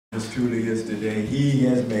This truly is the day He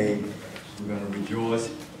has made. We're going to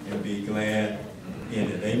rejoice and be glad in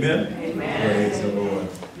it. Amen? Amen. Praise the Lord.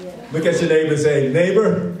 Look at your neighbor and say,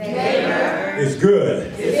 neighbor, it's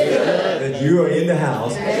good that you are in the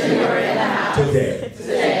house today.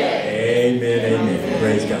 Amen, amen.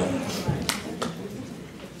 Praise God.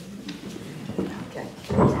 Okay.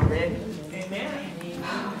 Ready? Amen.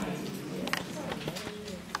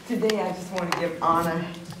 Today I just want to give honor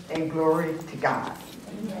and glory to God.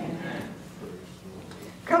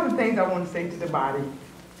 A couple of things I want to say to the body.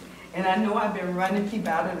 And I know I've been running people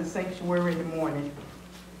out of the sanctuary in the morning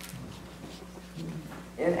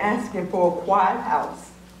and asking for a quiet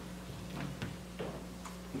house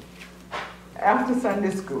after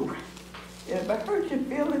Sunday school. And if I hurt your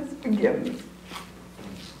feelings, forgive me.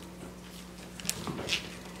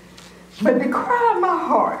 But the cry of my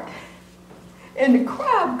heart and the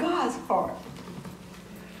cry of God's heart,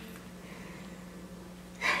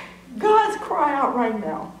 God's cry out right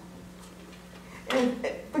now. And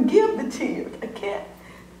forgive the tears. I can't.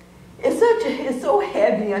 It's so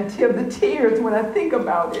heavy until the tears, when I think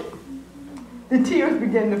about it, the tears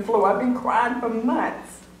begin to flow. I've been crying for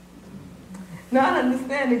months. Not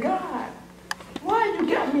understanding, God, why you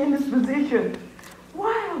got me in this position?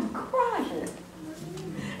 Why I'm crying?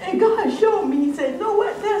 And God showed me, He said, know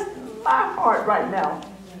what? That's my heart right now.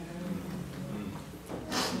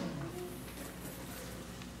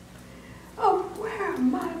 Of where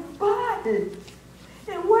my body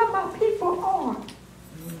and where my people are.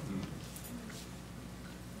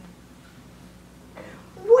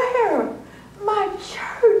 Where my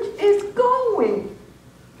church is going.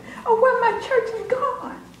 Or where my church is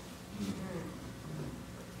gone.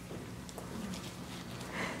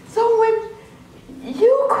 So when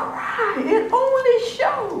you cry, it only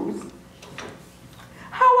shows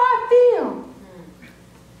how I feel.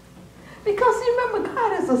 Because you remember,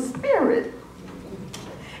 God is a spirit.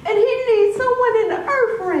 And He needs someone in the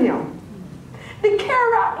earth realm to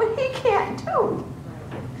carry out what He can't do.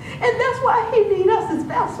 And that's why He needs us as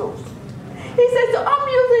vessels. He says, so I'm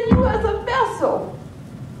using you as a vessel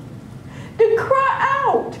to cry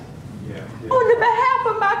out on the behalf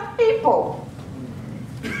of my people.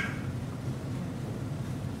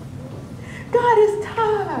 God is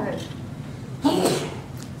tired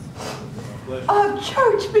of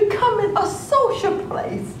church becoming a social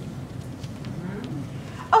place,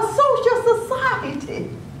 a social society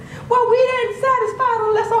where we ain't satisfied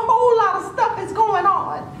unless a whole lot of stuff is going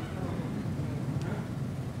on.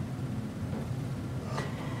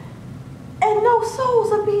 And no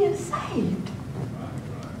souls are being saved.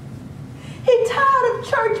 He's tired of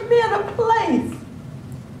church being a place,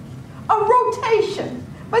 a rotation,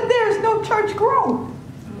 but there's no church growth.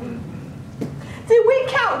 See, we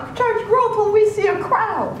count church growth when we see a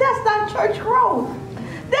crowd. That's not church growth.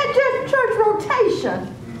 That's just church rotation.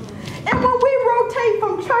 And when we rotate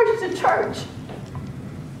from church to church,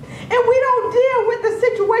 and we don't deal with the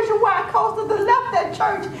situation why it caused us to left that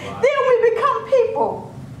church, then we become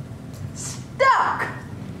people stuck.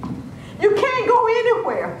 You can't go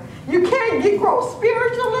anywhere. You can't get growth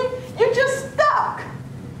spiritually. You're just stuck.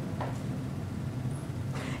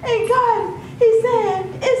 And God, He said,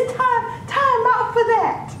 it's time out for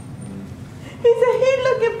that. He said He's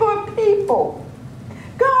looking for people.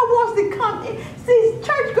 God wants to come in. See,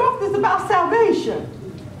 church growth is about salvation.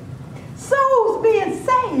 Souls being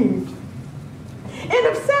saved. And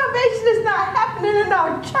if salvation is not happening in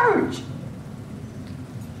our church,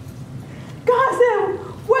 God said,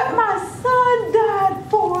 what my Son died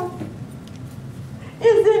for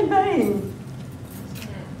is in vain.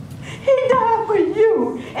 He died for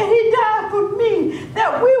you, and He died for me,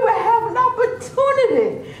 that we would have an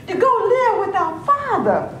opportunity to go live with our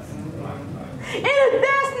Father. And if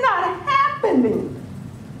that's not happening,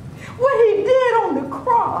 what He did on the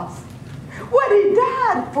cross, what He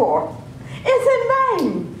died for, is in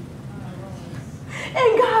vain.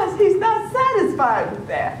 And God, He's not satisfied with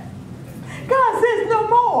that. God says no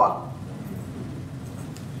more.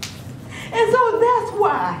 And so that's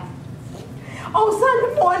why on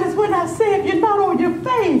Sunday mornings when I say, if you're not on your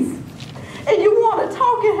face and you want to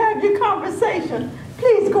talk and have your conversation,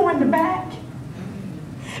 please go in the back.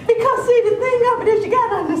 Because see, the thing of it is, you got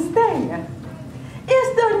to understand,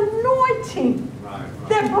 it's the anointing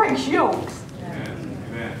that breaks yokes.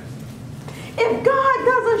 If God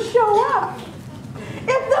doesn't show up, if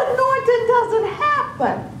the anointing doesn't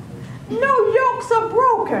happen, no yokes are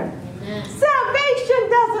broken. Salvation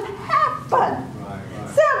doesn't happen.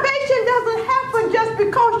 Salvation doesn't happen just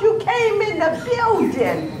because you came in the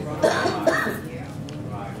building.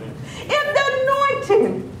 If the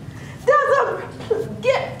anointing doesn't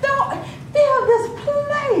fill this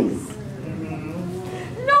place,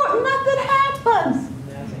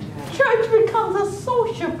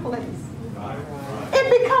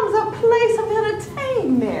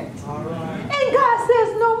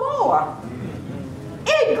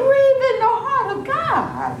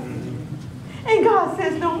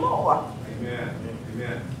 says no more. Amen.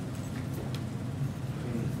 Amen.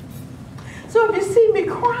 So if you see me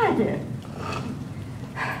crying,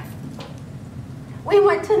 we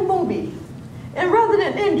went to the movie, and rather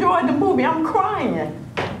than enjoy the movie, I'm crying.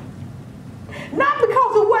 Not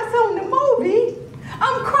because of what's on the movie.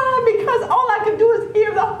 I'm crying because all I can do is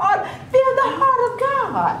feel the heart of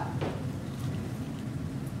God.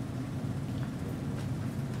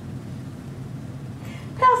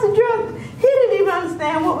 Pastor Drew, he didn't even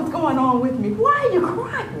understand what was going on with me. Why are you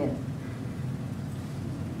crying?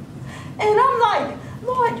 And I'm like,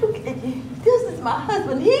 Lord, this is my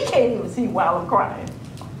husband. He can't even see while I'm crying.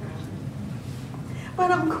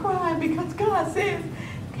 But I'm crying because God says,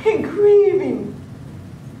 in grieving,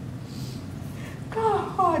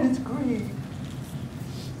 God's heart is grieved.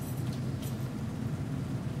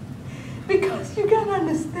 Because you got to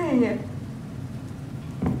understand.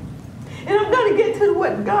 And I'm going to get to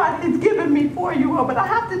what God has given me for you all, but I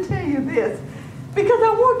have to tell you this because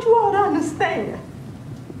I want you all to understand.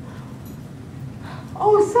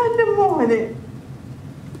 On Sunday morning,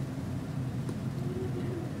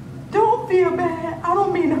 don't feel bad. I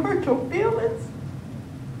don't mean to hurt your feelings.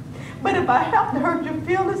 But if I have to hurt your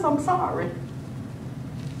feelings, I'm sorry.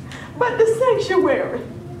 But the sanctuary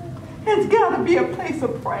has got to be a place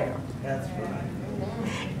of prayer. That's right.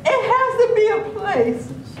 It has to be a place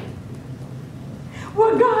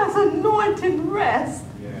where God's anointing rests.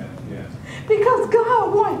 Yeah, yeah. Because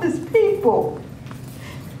God wants his people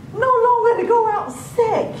no longer to go out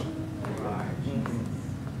sick. Right.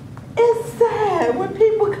 It's sad when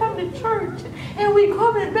people come to church and we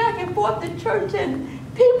coming back and forth to church and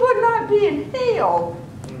people are not being healed.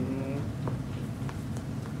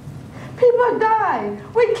 People are dying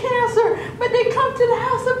with cancer, but they come to the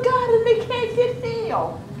house of God and they can't get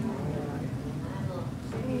healed.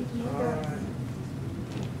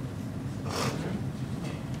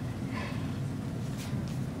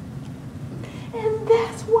 And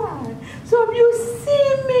that's why. So if you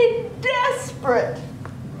see me desperate,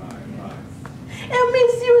 and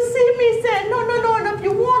you see me saying, no, and if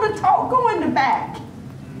you want to talk, go in the back.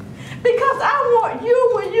 Because I want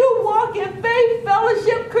you, when you walk in Faith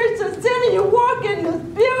Fellowship Christian Center, you walk in this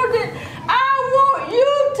building, I want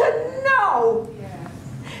you to know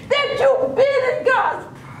that you've been in God's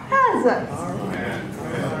presence.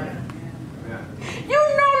 You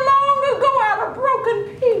no longer go out of broken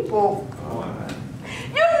people.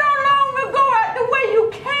 You no longer go out the way you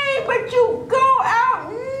came, but you go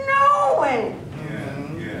out knowing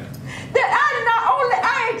that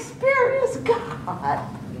I experience God.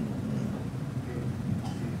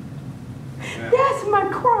 That's my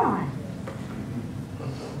cry.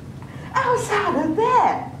 Outside of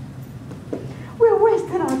that, we're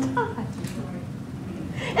wasting our time.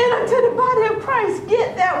 And until the body of Christ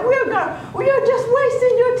get that, you're just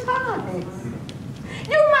wasting your time.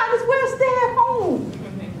 You might as well stay at home.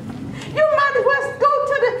 You might as well go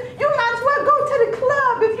to the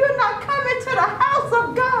club if you're not coming to the house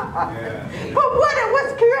of God. For what it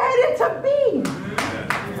was created to be.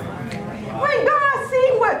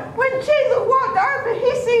 When Jesus walked the earth and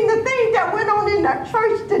he seen the things that went on in the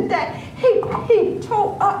church today, he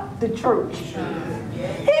tore up the church.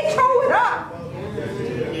 He tore it up.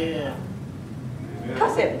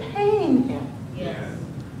 Because it pained him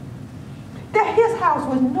that his house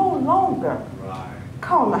was no longer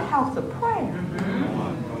called a house of prayer.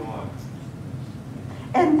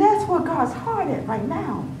 And that's where God's heart is right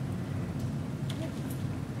now.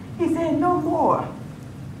 He said, no more.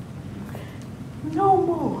 No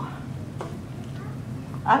more.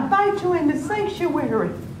 I invite you in the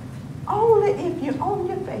sanctuary only if you're on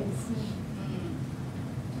your face.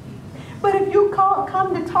 But if you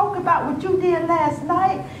come to talk about what you did last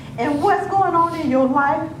night and what's going on in your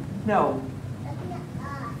life, no.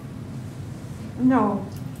 No.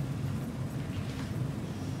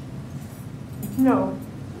 No.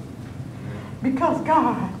 Because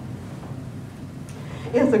God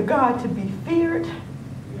is a God to be feared,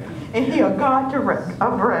 and He a God of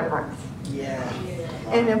reverence. Yeah.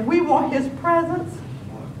 And if we want His presence,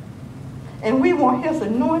 and we want His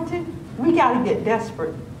anointing, we got to get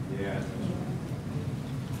desperate. Yeah.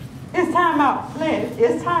 It's time out playing.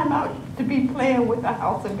 It's time out to be playing with the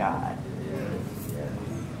house of God.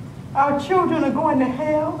 Our children are going to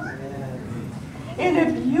hell. And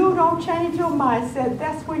if you don't change your mindset,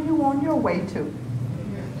 that's where you're on your way to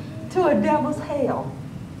a devil's hell.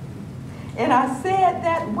 And I say it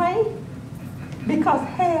that way because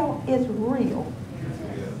hell is real.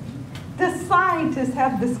 The scientists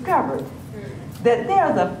have discovered that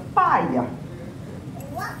there's a fire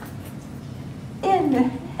in the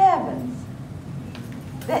heavens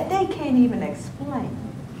that they can't even explain.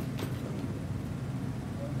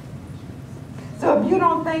 So if you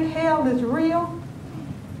don't think hell is real,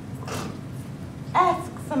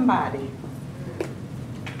 ask somebody.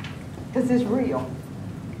 Because it's real.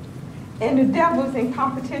 And the devil's in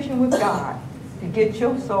competition with God to get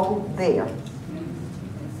your soul there.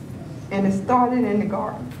 And it started in the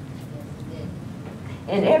garden.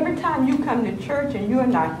 And every time you come to church and you're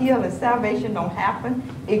not healed and salvation don't happen,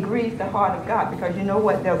 it grieves the heart of God. Because you know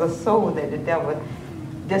what? There's a soul that the devil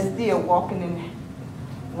just still walking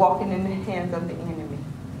in the hands of the enemy.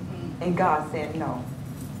 And God said, no.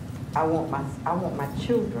 I want my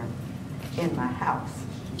children in my house.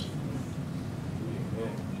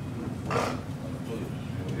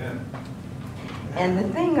 And the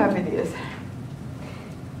thing of it is,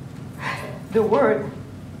 the word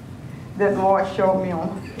that the Lord showed me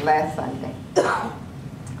on last Sunday.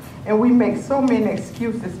 And we make so many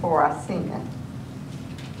excuses for our sin.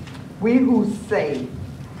 We who say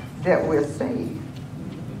that we're saved.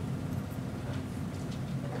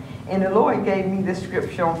 And the Lord gave me this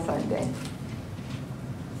scripture on Sunday.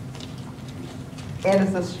 And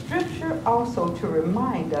it's a scripture also to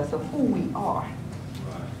remind us of who we are.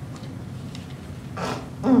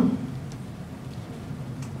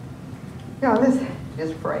 Now let's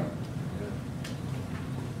just pray.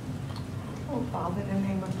 Oh, Father, in the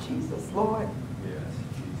name of Jesus, Lord,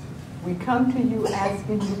 we come to you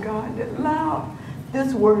asking you, God, to allow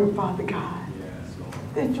this word, Father God,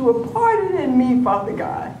 that you are parted in me, Father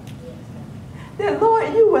God. That,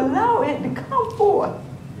 Lord, you allow it to come forth.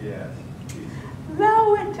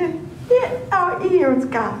 Allow it to hit our ears,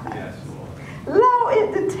 God. Allow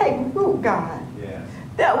it to take root, God.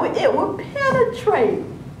 That it will penetrate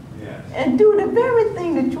and do the very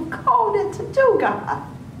thing that you called it to do, God.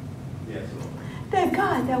 That,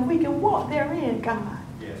 God, that we can walk therein, God.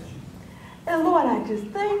 And, Lord, I just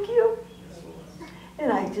thank you.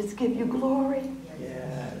 And I just give you glory.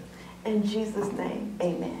 In Jesus' name,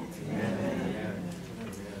 amen.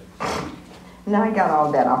 Now I got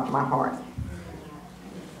all that off my heart.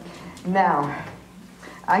 Now,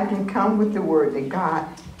 I can come with the word that God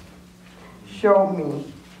showed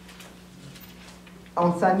me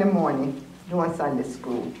on Sunday morning during Sunday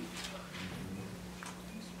school.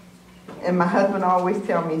 And my husband always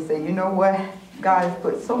tell me, he say, you know what? God has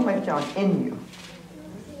put so much in you.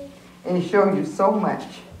 And he showed you so much.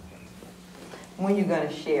 When you going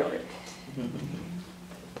to share it?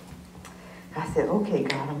 I said, okay,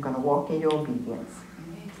 God, I'm going to walk in your obedience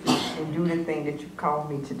and do the thing that you called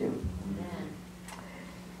me to do.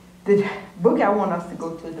 The book I want us to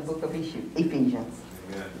go to is the book of Ephesians.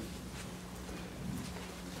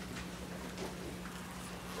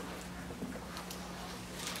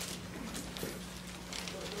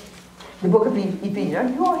 The book of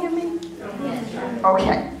Ephesians. You all hear me? Yes.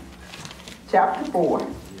 Okay. Chapter 4.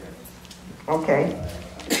 Okay.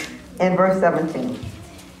 And verse 17.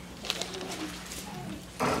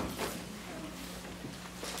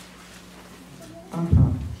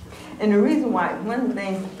 And the reason why, one of the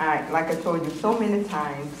things, like I told you so many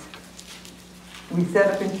times, we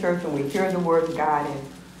set up in church and we hear the word of God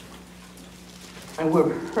and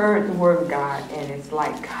we've heard the word of God and it's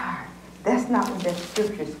like, God, that's not what that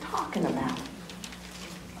scripture is talking about.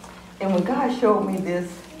 And when God showed me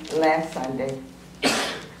this last Sunday,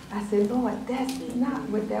 I said, Lord, that's not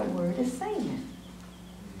what that word is saying.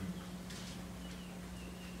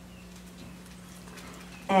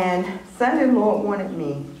 And Sunday, Lord wanted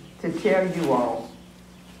me to tell you all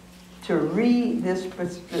to read this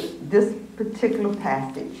particular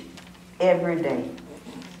passage every day.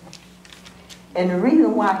 And the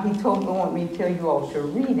reason why he wanted me to tell you all to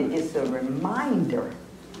read it is a reminder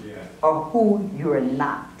of who you're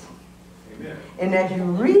not. Amen. And as you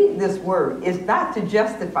read this word, it's not to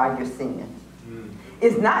justify your sin.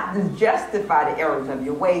 It's not to justify the errors of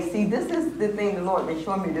your ways. See, this is the thing the Lord been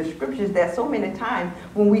showing me the scriptures, that so many times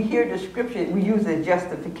when we hear the scripture, we use a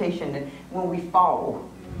justification when we fall.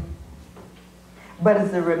 But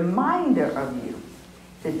it's a reminder of you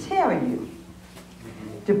to tell you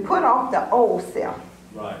to put off the old self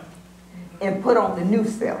and put on the new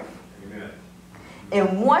self. Amen.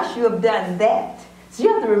 And once you have done that, so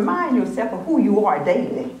you have to remind yourself of who you are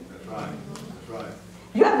daily. That's right. That's right.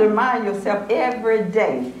 You have to remind yourself every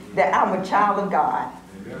day that I'm a child of God.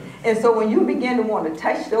 Amen. And so when you begin to want to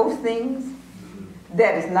touch those things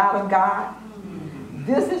that is not of God,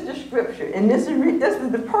 this is the scripture. And this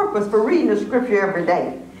is the purpose for reading the scripture every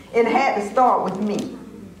day. It had to start with me.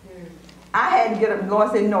 I had to get up. The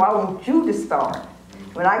Lord said, no, I want you to start.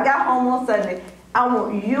 When I got home on Sunday, I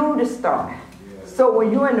want you to start. So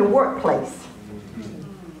when you're in the workplace,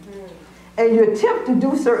 And you attempt to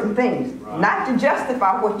do certain things, not to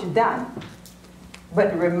justify what you've done, but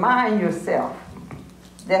to remind yourself,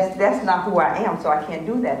 that's not who I am, so I can't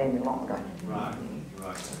do that any longer. Right.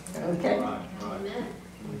 Okay? Right.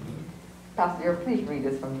 Pastor Earl, please read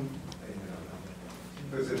this for me.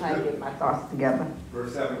 I get my thoughts together.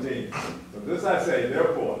 Verse 17. So this I say,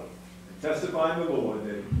 therefore, testifying the Lord,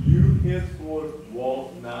 that you henceforth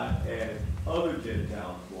walk not as other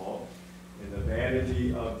Gentiles walk, in the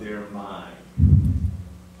vanity of their mind,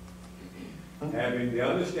 having the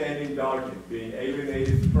understanding darkened, being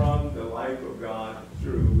alienated from the life of God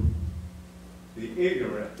through the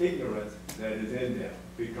ignorance that is in them,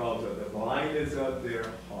 because of the blindness of their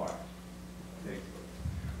heart.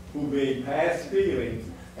 Who being past feelings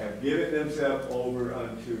have given themselves over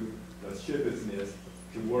unto lasciviousness,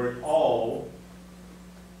 to work all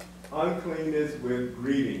uncleanness with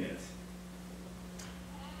greediness.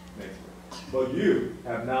 Next one. But you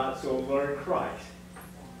have not so learned Christ.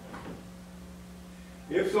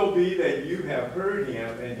 If so be that you have heard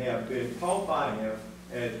him and have been taught by him,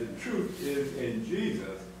 as the truth is in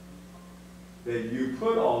Jesus, that you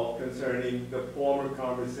put off concerning the former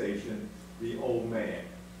conversation the old man,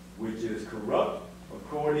 which is corrupt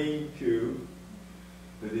according to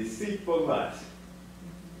the deceitful lust,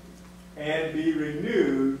 and be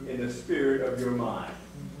renewed in the spirit of your mind,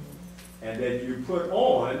 and that you put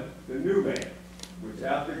on the new man, which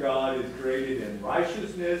after God is created in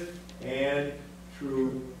righteousness and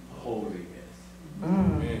true holiness.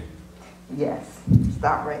 Mm. Yes,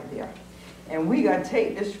 stop right there. And we got to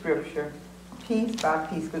take this scripture piece by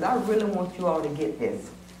piece, because I really want you all to get this.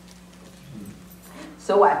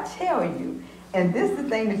 So I tell you, and this is the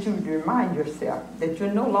thing that you remind yourself, that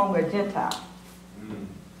you're no longer a Gentile.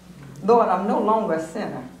 Lord, I'm no longer a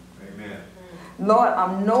sinner. Amen. Lord,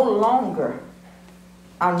 I'm no longer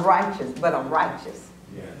unrighteous, but I'm righteous.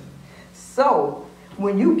 Yes. So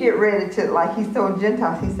when you get ready to, like he told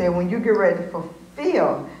Gentiles, he said, when you get ready to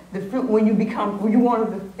fulfill the fruit, when you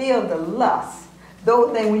want to fulfill the lust,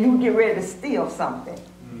 those things, when you get ready to steal something,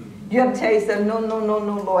 you have to tell yourself, no,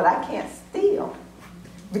 Lord, I can't steal,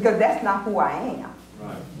 because that's not who I am.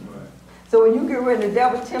 Right. So when you get ready, the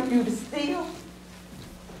devil tempt you to steal,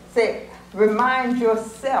 say, remind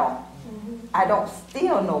yourself, I don't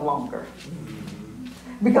steal no longer.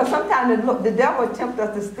 Because sometimes the devil tempts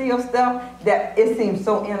us to steal stuff that it seems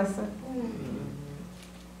so innocent.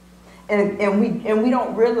 And we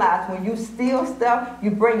don't realize when you steal stuff,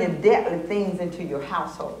 you bring in deadly things into your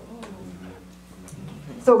household.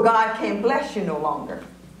 So God can't bless you no longer.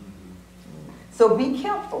 So be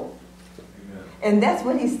careful. And that's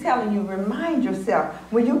what he's telling you. Remind yourself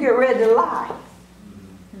when you get ready to lie.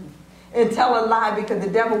 And tell a lie because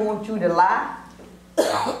the devil wants you to lie.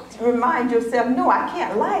 Remind yourself, no, I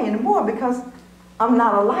can't lie anymore because I'm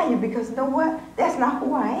not a liar, because you know what? That's not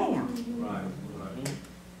who I am. Right.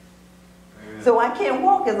 So I can't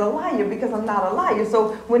walk as a liar because I'm not a liar.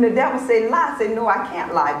 So when the devil say lie, say, no, I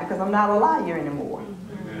can't lie because I'm not a liar anymore.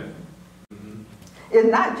 Amen. It's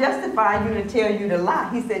not justifying you to tell you to lie.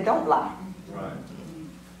 He said, don't lie. Right.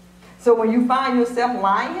 So when you find yourself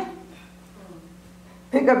lying,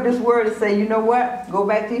 pick up this word and say, you know what? Go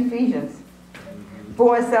back to Ephesians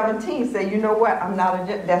 4:17. Say, you know what? I'm not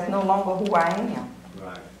that's no longer who I am.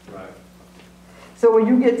 Right. So when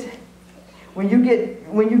you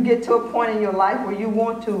get to a point in your life where you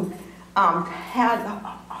want to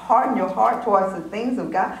harden your heart towards the things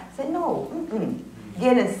of God, say no.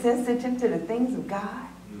 Get insensitive to the things of God.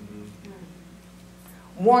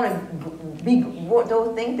 Want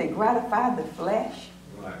those things that gratify the flesh.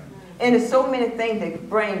 Right. And there's so many things that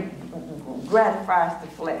gratifies the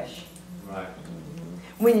flesh. Right.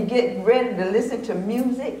 When you get ready to listen to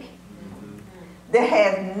music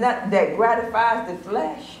that gratifies the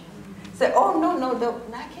flesh, say, oh, no,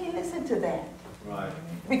 I can't listen to that. Right.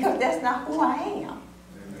 Because that's not who I am.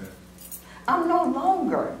 Amen. I'm no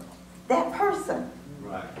longer that person.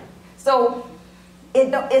 Right. So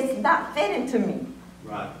it's not fitting to me.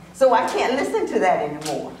 Right. So I can't listen to that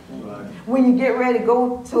anymore. Right. When you get ready to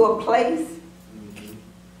go to a place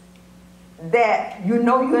that you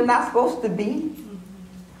know you're not supposed to be,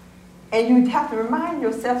 and you have to remind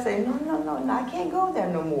yourself, say, no, I can't go there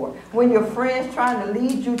no more. When your friend's trying to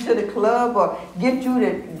lead you to the club or get you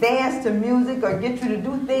to dance to music or get you to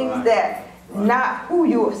do things that not who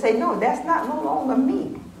you are, say, no, that's not no longer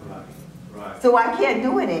me. Right. So I can't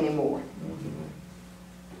do it anymore.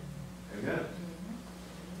 Amen.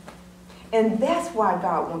 And that's why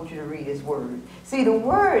God wants you to read his word. See, the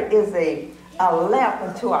word is a lamp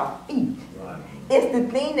unto our feet. Right. it's the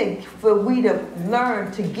thing that for we to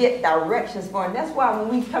learn to get directions for. And that's why when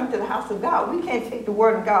we come to the house of God, we can't take the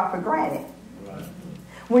word of God for granted. Right.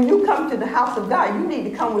 When you come to the house of God, you need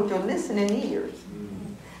to come with your listening ears.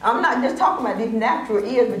 I'm not just talking about these natural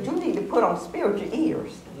ears, but you need to put on spiritual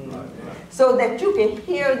ears. Right. So that you can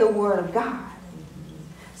hear the word of God.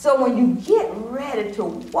 So when you get ready to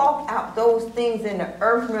walk out those things in the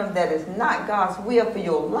earth realm that is not God's will for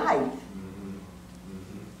your life,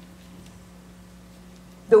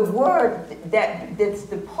 the word that's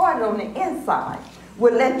departed on the inside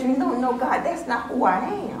will let you know, no, God, that's not who I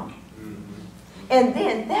am. And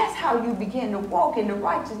then that's how you begin to walk in the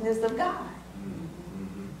righteousness of God.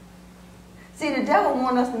 See, the devil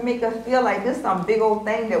wants us to make us feel like this is some big old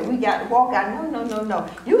thing that we got to walk out. No.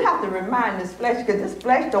 You have to remind this flesh, because this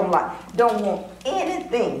flesh don't want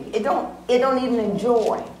anything. It don't even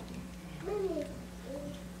enjoy.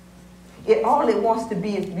 All it wants to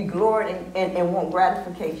be is be gloried and want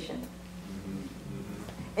gratification.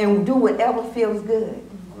 And do whatever feels good.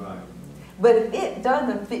 Right. But if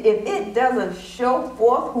it doesn't show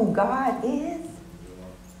forth who God is,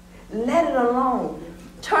 let it alone.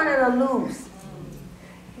 Turn it loose.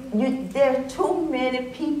 There's too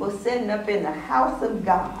many people sitting up in the house of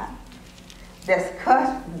God that's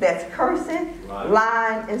cursing, right,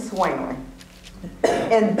 lying, and swearing.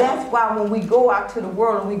 And that's why when we go out to the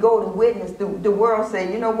world and we go to witness, the world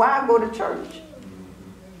say, you know, why go to church?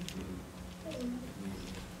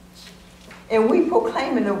 And we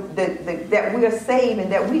proclaiming that we're saved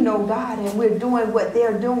and that we know God and we're doing what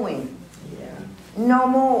they're doing. Yeah. No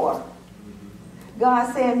more.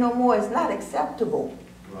 God saying no more. It's not acceptable.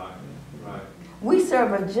 Right, right. We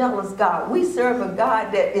serve a jealous God. We serve a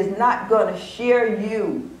God that is not going to share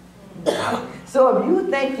you. So if you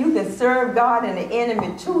think you can serve God and the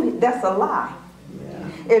enemy too, that's a lie. Yeah.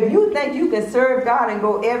 If you think you can serve God and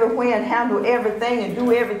go everywhere and handle everything and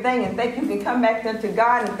do everything and think you can come back unto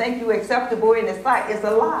God and think you're acceptable in His sight, it's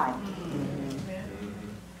a lie.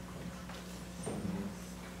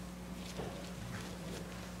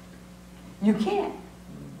 You can't.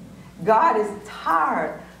 God is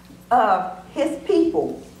tired of His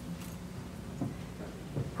people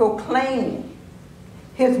proclaiming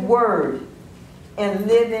His word and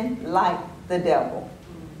living like the devil.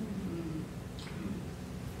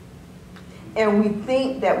 And we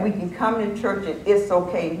think that we can come to church and it's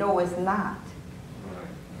okay. No, it's not.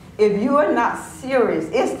 If you are not serious,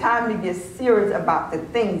 it's time to get serious about the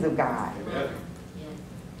things of God.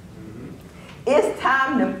 It's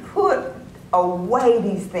time to put away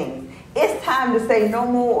these things. It's time to say no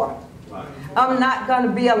more. Right. I'm not going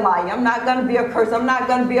to be a liar. I'm not going to be a curse. I'm not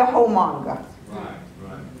going to be a whoremonger. Right.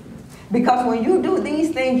 Right. Because when you do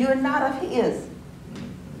these things, you're not of His.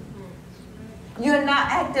 You're not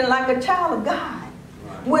acting like a child of God.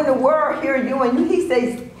 Right. When the world hears you and He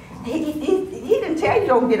says, He didn't tell you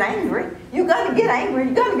don't get angry. You're going to get angry.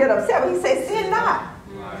 You're going to get upset. But He says, sin not.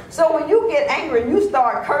 So when you get angry and you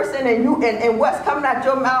start cursing and what's coming out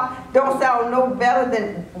your mouth don't sound no better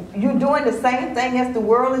than you doing the same thing as the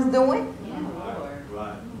world is doing,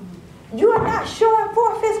 right. You are not showing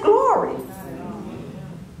forth His glory.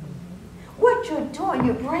 What you're doing,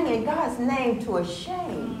 you're bringing God's name to a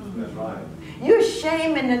shame. That's right. You're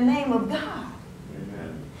shaming the name of God.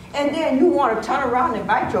 Amen. And then you want to turn around and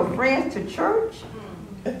invite your friends to church?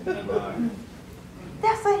 Right.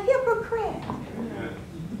 That's a hypocrite. Amen.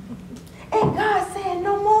 And God said,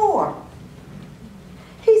 no more.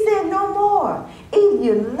 He said, no more. Either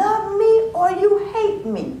you love me or you hate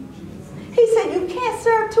me. He said, you can't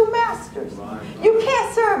serve two masters. Right. You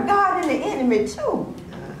can't serve God and the enemy too.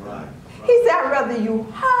 Right. He said, I'd rather you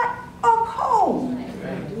hot or cold.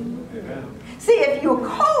 Amen. See, if you're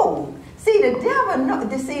cold, see, the devil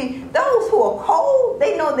knows, see, those who are cold,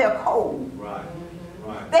 they know they're cold. Right.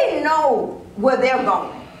 Right. They know where they're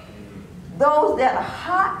going. Those that are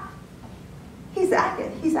hot, He said,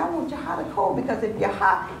 I want you hot or cold, because if you're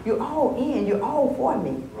hot, you're all in, you're all for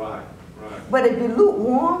me. Right, right. But if you're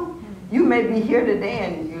lukewarm, you may be here today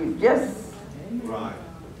and you just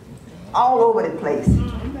all over the place.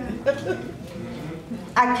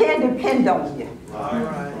 I can't depend on you. Right,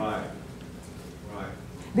 right, right.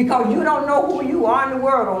 Because you don't know who you are and the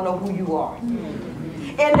world don't know who you are.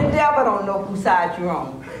 And the devil don't know whose side you're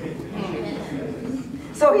on.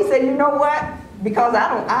 So he said, you know what? Because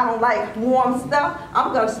I don't like warm stuff,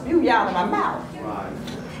 I'm going to spew you out of my mouth. Right.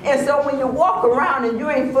 And so when you walk around and you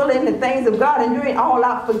ain't full in the things of God and you ain't all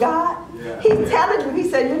out for God, He's telling you, He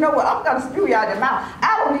said, you know what, I'm going to spew you out of your mouth.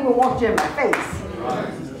 I don't even want you in my face. Right.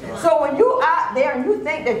 So when you out there and you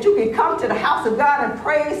think that you can come to the house of God and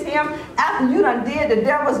praise Him after you done did the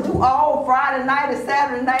devils do all Friday night and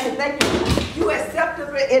Saturday night and think you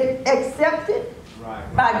accepted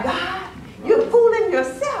Right. by God, you're fooling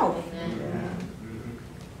yourself.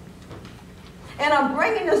 And I'm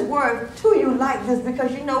bringing this word to you like this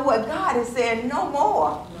because you know what? God is saying no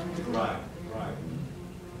more. Right. Right.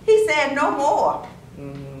 He's saying no more.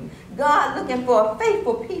 God looking for a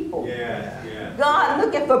faithful people. Yes. Yes. God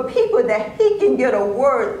looking for people that he can get a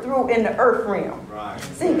word through in the earth realm. Right.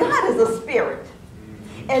 See, God is a spirit.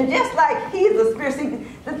 And just like he's a spirit, see,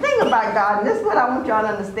 the thing about God, and this is what I want y'all to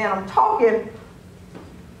understand, I'm talking.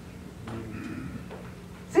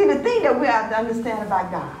 See, the thing that we have to understand about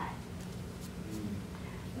God,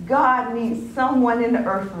 God needs someone in the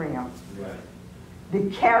earth realm Right. to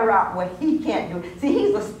carry out what he can't do. See,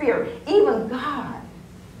 he's a spirit. Even God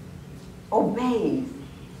obeys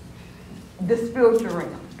the spiritual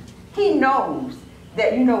realm. He knows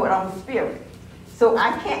that, you know what, I'm a spirit. So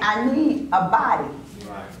I need a body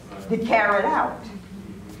Right. to carry it out.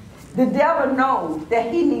 The devil knows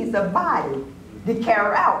that he needs a body to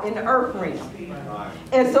carry out in the earth realm. Right.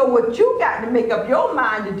 And so what you got to make up your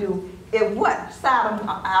mind to do is what side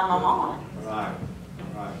I'm on. Right.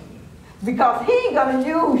 Right. Because he ain't going to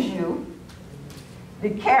use you to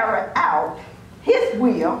carry out his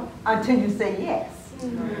will until you say yes.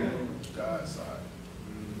 God's side.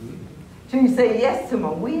 Till you say yes to my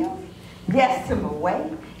will, yes to my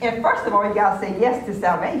way. And first of all, you got to say yes to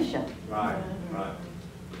salvation. Right. Right.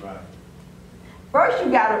 Right. First,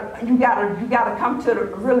 you gotta come to the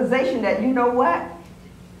realization that, you know what?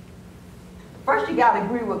 First, you gotta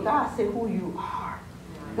agree with God, say who you are.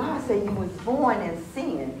 God said you was born in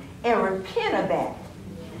sin, and repent of that,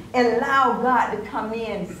 and allow God to come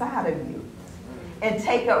inside of you and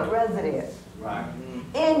take up residence Right.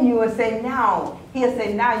 in you, and say now, he'll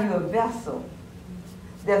say now you're a vessel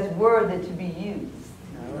that's worthy to be used.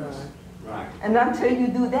 Right. And until you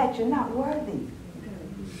do that, you're not worthy.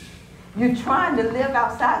 You're trying to live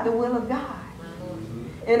outside the will of God.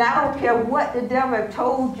 And I don't care what the devil have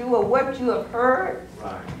told you or what you have heard.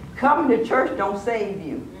 Right. Coming to church don't save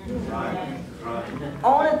you. Right. Right.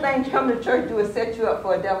 Only thing coming to church do is set you up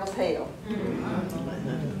for a devil's hell.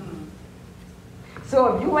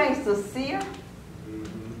 So if you ain't sincere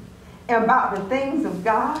about the things of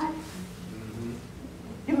God,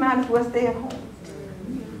 you might as well stay at home.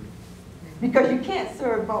 Because you can't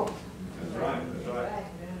serve both. That's right. That's right.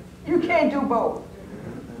 You can't do both.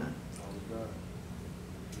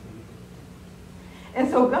 And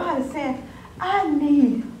so God is saying, I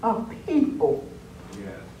need a people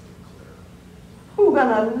Yes. who are going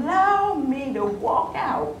to allow me to walk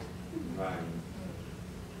out Right.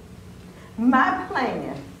 my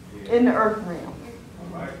plan in the earth realm.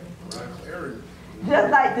 Right. Right. Clarity.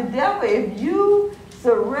 Just like the devil, if you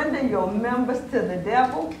surrender your members to the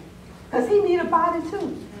devil, because he needs a body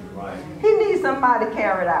too. Right. He needs somebody to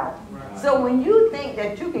carry it out. So when you think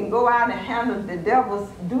that you can go out and handle the devil's,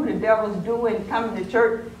 do the devil's doing, come to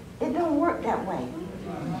church, it don't work that way.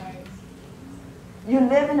 You're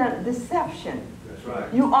living a deception. That's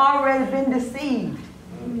right. You already been deceived.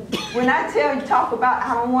 When I tell you, talk about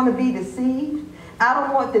I don't want to be deceived, I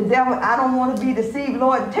don't want the devil, I don't want to be deceived.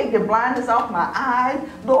 Lord, take the blindness off my eyes.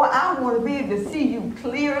 Lord, I want to be able to see you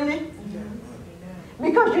clearly.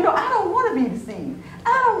 Because, you know, I don't want to be deceived.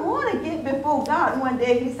 I don't want to get before God one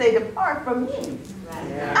day he say, depart from me.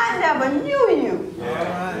 Yeah. I never knew you. Yeah.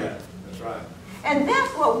 Yeah. That's right. And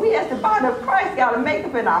that's what we as the body of Christ got to make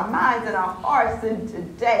up in our minds and our hearts in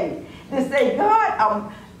today. To say, God,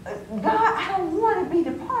 I don't want to be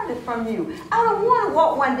departed from you. I don't want to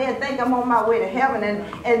walk one day and think I'm on my way to heaven.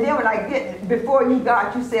 And then when I get before you,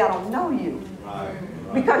 God, you say, I don't know you. Right.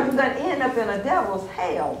 Right. Because you're going to end up in a devil's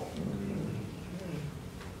hell.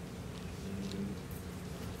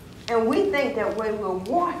 And we think that when we're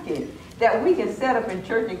walking, that we can set up in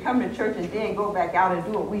church and come to church and then go back out and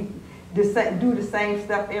do the same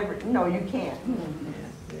stuff no, you can't.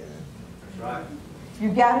 That's right. You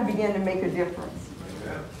got to begin to make a difference.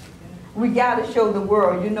 Yeah. We got to show the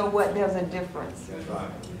world, you know what, there's a difference. That's right.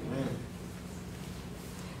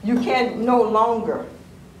 You can no longer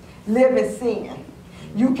live in sin.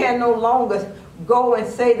 You can no longer go and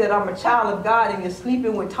say that I'm a child of God and you're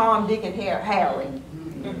sleeping with Tom, Dick, and Harry.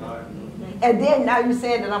 Right. And then now you're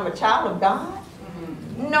saying that I'm a child of God?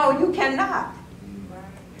 No, you cannot.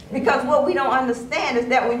 Because what we don't understand is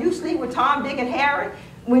that when you sleep with Tom, Dick, and Harry,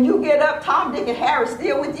 when you get up, Tom, Dick, and Harry is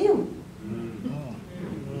still with you.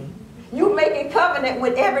 You make a covenant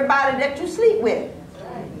with everybody that you sleep with.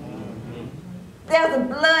 There's a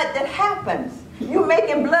blood that happens. You're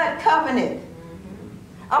making blood covenant.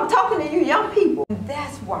 I'm talking to you young people. And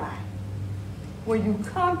that's why when you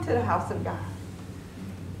come to the house of God,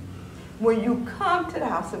 when you come to the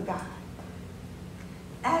house of God,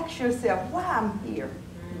 ask yourself why I'm here.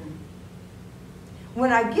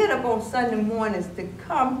 When I get up on Sunday mornings to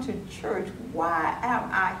come to church, why am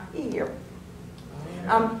I here?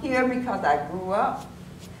 I'm here because I grew up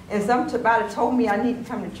and somebody told me I need to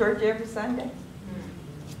come to church every Sunday.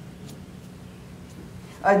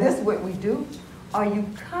 This is what we do. Are you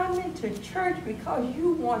coming to church because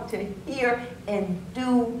you want to hear and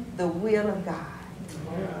do the will of God?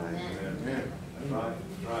 Amen. Right.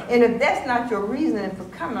 Right. And if that's not your reason for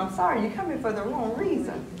coming, I'm sorry, you're coming for the wrong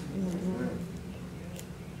reason.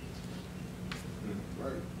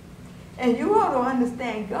 Right. And you ought to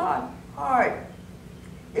understand God's heart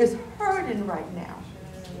is hurting right now.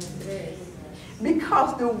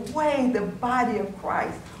 Because the way the body of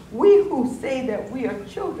Christ, we who say that we are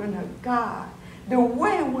children of God, the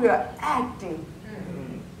way we are acting,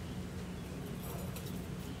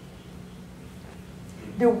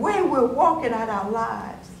 the way we're walking out our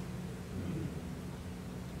lives.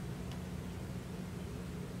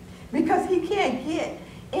 Because he can't get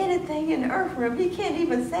anything in the earth realm. He can't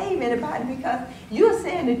even save anybody because you're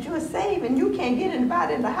saying that you're saved and you can't get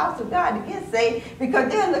anybody in the house of God to get saved because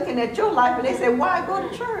they're looking at your life and they say, why go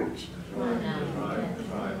to church? Right.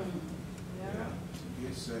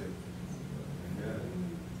 Get saved.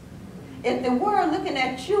 If the world looking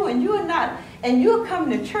at you and you're not, and you're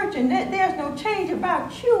coming to church and there's no change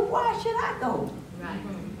about you, why should I go?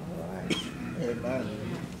 Amen.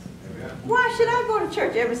 Why should I go to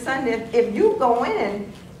church every Sunday if you go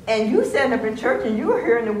in and you stand up in church and you're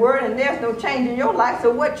hearing the word and there's no change in your life,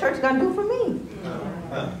 so what church going to do for me?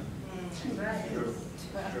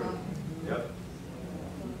 True. Yep.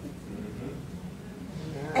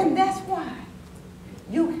 And that's why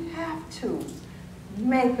you have to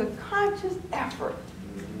make a conscious effort.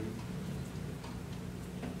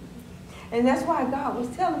 And that's why God was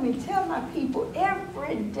telling me, tell my people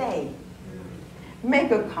every day, make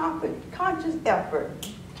a conscious effort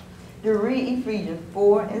to read Ephesians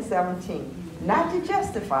 4 and 17. Not to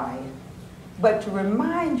justify it, but to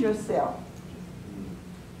remind yourself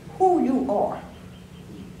who you are.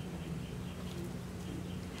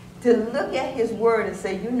 To look at his word and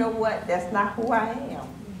say, you know what, that's not who I am.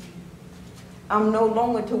 I'm no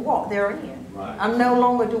longer to walk therein. Right. I'm no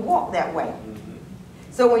longer to walk that way.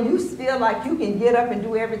 So when you feel like you can get up and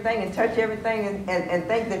do everything and touch everything and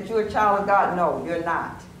think that you're a child of God, no, you're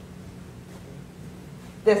not.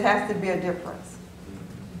 There has to be a difference.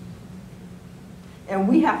 And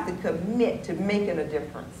we have to commit to making a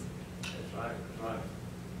difference. That's right. That's right.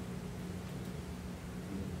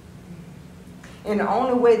 And the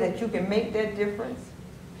only way that you can make that difference,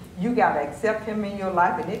 you got to accept him in your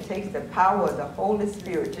life, and it takes the power of the Holy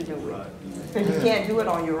Spirit to do it. Because you can't do it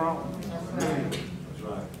on your own. That's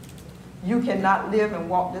right. You cannot live and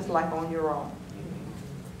walk this life on your own.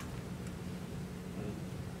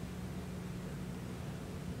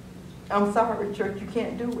 I'm sorry, church, you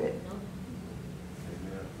can't do it.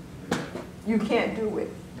 You can't do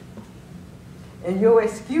it. And your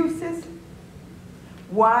excuses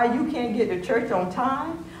why you can't get to church on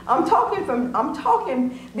time, I'm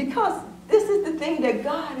talking because this is the thing that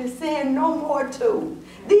God is saying no more to.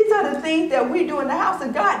 These are the things that we do in the house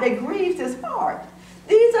of God that grieves his heart.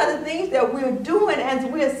 These are the things that we're doing as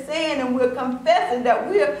we're saying and we're confessing that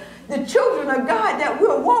we're the children of God, that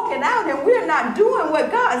we're walking out and we're not doing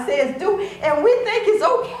what God says do, and we think it's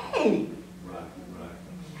okay. Right.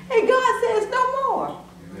 And God says no more.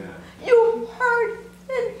 Amen. You hurt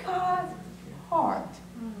in God's heart.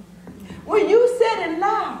 When you said it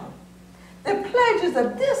loud, the pleasures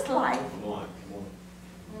of this life, Come on.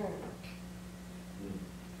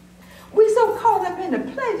 we so caught up in the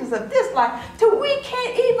pleasures of this life till we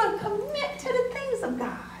can't even commit to the things of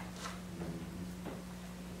God.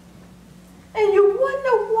 And you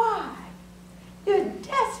wonder why. You're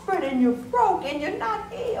desperate and you're broke and you're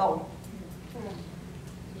not healed.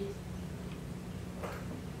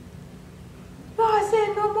 God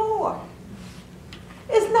said no more.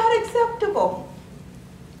 It's not acceptable.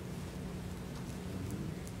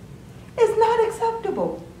 It's not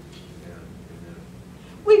acceptable.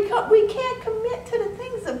 We can't commit to the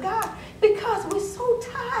things of God because we're so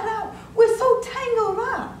tied up. We're so tangled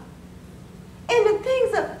up in the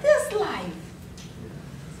things of this life.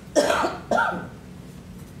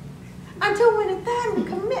 Until when it's time to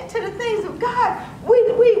commit to the things of God, we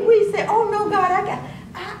say, oh no, God,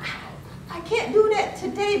 I can't do that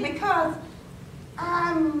today because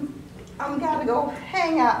I'm gotta go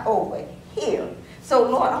hang out over here. So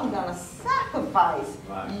Lord, I'm gonna sacrifice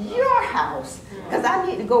your house because I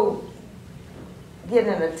need to go get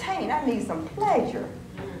entertained. I need some pleasure.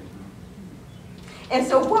 And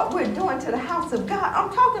so what we're doing to the house of God,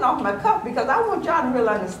 I'm talking off my cuff because I want y'all to really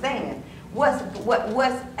understand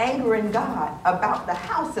what's angering God about the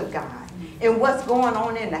house of God and what's going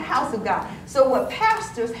on in the house of God. So what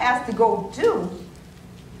pastors has to go do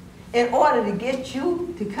in order to get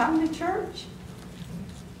you to come to church,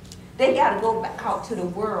 they got to go back out to the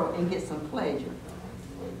world and get some pleasure.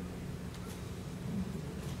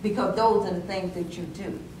 Because those are the things that you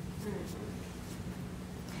do.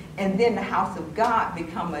 And then the house of God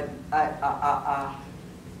become a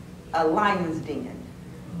lion's den.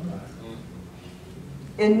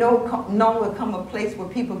 It no longer come a place where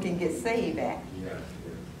people can get saved at.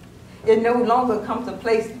 It no longer comes a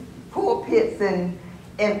place, pulpits and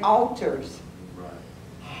altars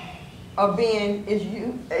are being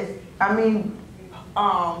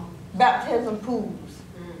baptism pools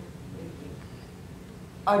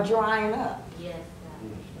are drying up. Yes.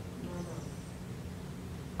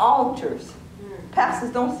 Altars.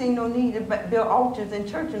 Pastors don't see no need to build altars in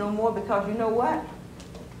church no more because you know what?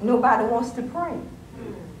 Nobody wants to pray.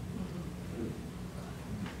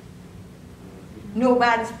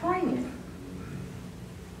 Nobody's praying.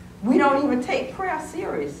 We don't even take prayer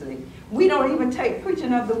seriously. We don't even take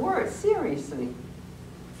preaching of the word seriously.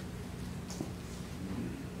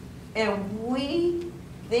 And we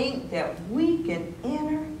think that we can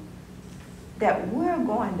enter, that we're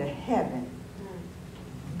going to heaven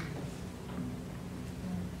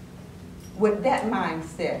with that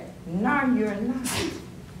mindset. No, you're not.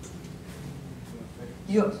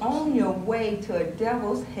 You're on your way to a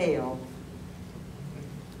devil's hell,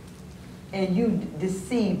 and you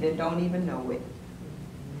deceived and don't even know it.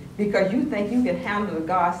 Because you think you can handle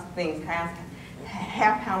God's things, half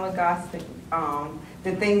handle God's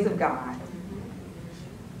the things of God,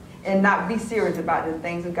 and not be serious about the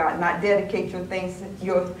things of God, not dedicate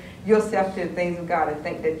yourself to the things of God, and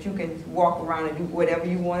think that you can walk around and do whatever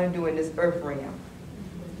you want to do in this earth realm,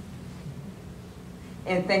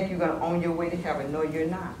 and think you're going to own your way to heaven. No, you're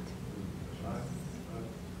not.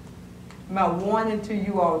 My warning to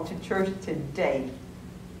you all, to church today,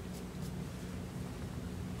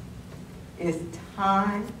 it's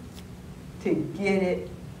time to get it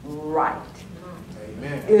right.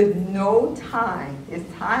 Amen. It's no time. It's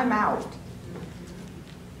time out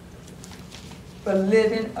for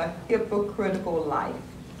living a hypocritical life.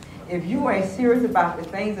 If you ain't serious about the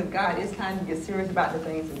things of God, it's time to get serious about the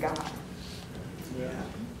things of God. Yeah.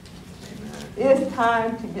 It's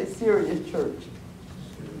time to get serious, church.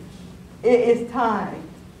 It is time.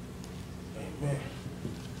 Amen.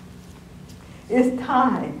 It's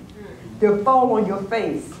time to fall on your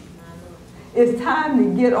face. It's time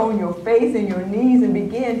to get on your face and your knees and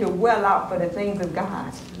begin to well out for the things of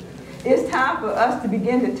God. It's time for us to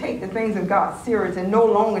begin to take the things of God serious and no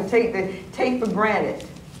longer take for granted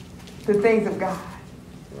the things of God.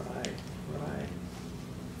 Right.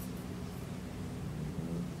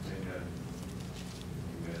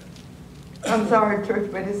 I'm sorry,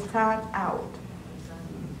 church, but it's time out.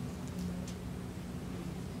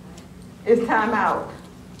 It's time out.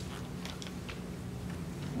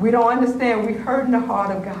 We don't understand. We're hurting the heart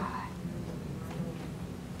of God.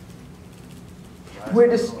 We're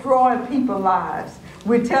destroying people's lives.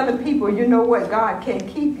 We're telling people, you know what, God can't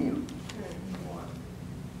keep you.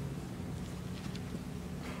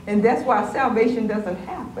 And that's why salvation doesn't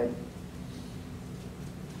happen.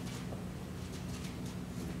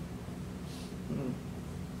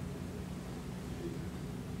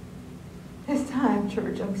 It's time,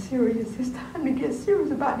 church. I'm serious. It's time to get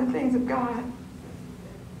serious about the things of God.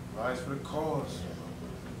 Rise for the cause.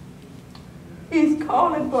 He's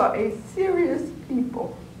calling for a serious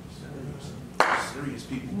people. Serious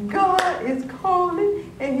people. God is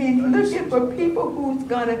calling, and he's looking for people who's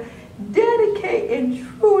going to dedicate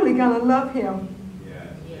and truly going to love him.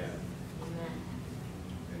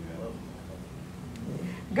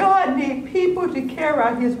 God needs people to carry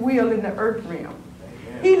out his will in the earth realm.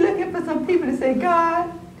 He's looking for some people to say,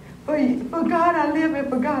 God, for God I live and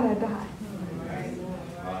for God I die.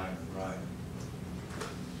 Right.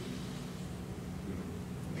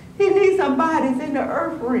 He needs somebody in the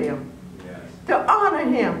earth realm to honor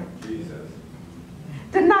him, Jesus.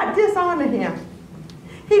 to not dishonor him.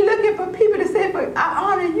 He's looking for people to say, but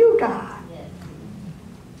I honor you, God.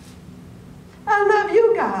 I love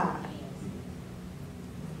you, God.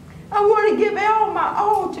 I want to give all my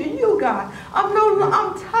all to you, God. I'm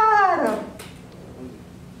tired of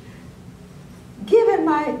giving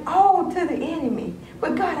my all to the enemy.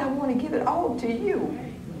 But God, I want to give it all to you.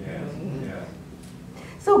 Yes.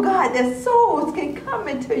 So God, that souls can come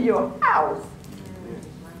into your house.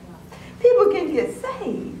 People can get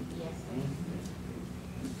saved.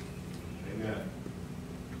 Amen.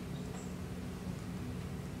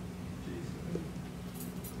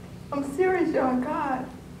 our God.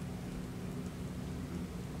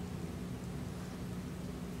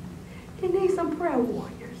 He needs some prayer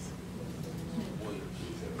warriors.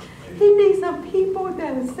 He needs some people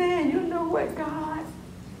that are saying, you know what, God?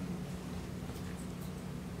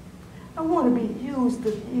 I want to be used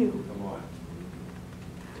of you. Come on.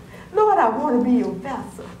 Lord, I want to be your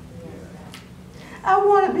vessel. I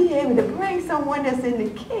want to be able to bring someone that's in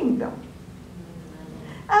the kingdom.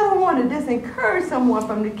 I don't want to just encourage someone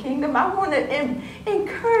from the kingdom. I want to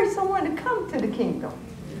encourage someone to come to the kingdom.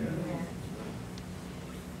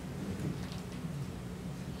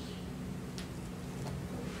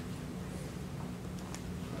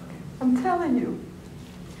 I'm telling you,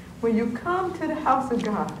 when you come to the house of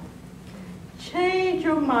God, change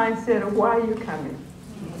your mindset of why you're coming.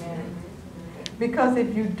 Because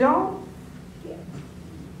if you don't,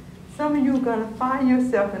 some of you are going to find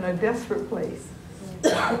yourself in a desperate place.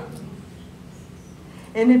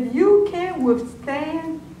 And if you can't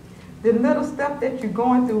withstand the little stuff that you're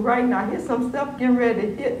going through right now, here's some stuff getting ready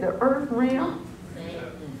to hit the earth realm.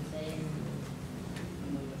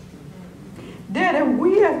 That if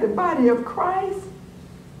we as the body of Christ,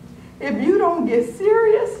 if you don't get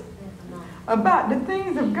serious about the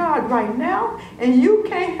things of God right now, and you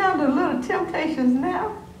can't handle little temptations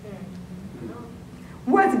now,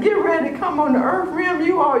 what's getting ready to come on the earth realm,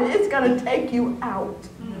 it's going to take you out.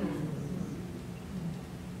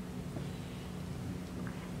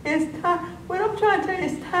 It's time, what I'm trying to tell you,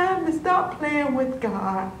 it's time to stop playing with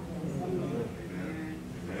God.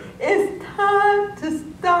 It's time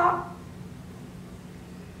to stop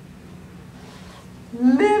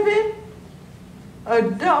living a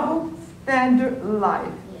double standard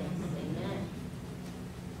life.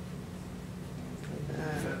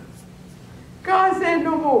 God said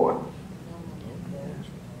no more.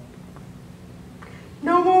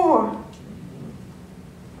 No more.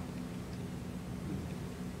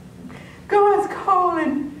 God's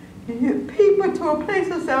calling people to a place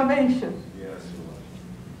of salvation. Yes,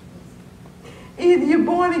 Lord. Either you're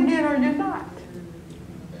born again or you're not.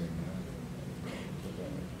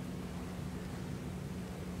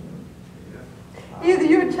 Either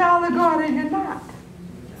you're a child of God or you're not.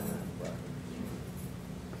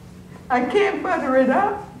 I can't butter it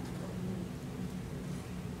up.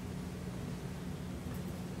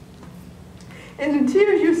 And the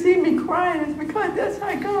tears you see me crying is because that's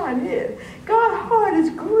how God is. God's heart is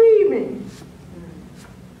grieving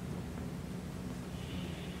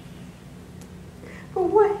for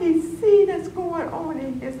what he sees that's going on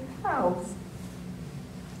in his house.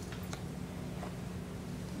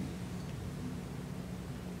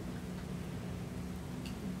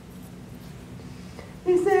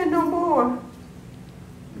 He said no more.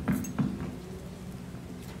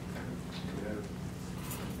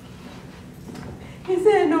 He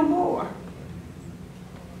said no more.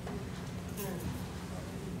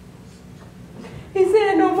 He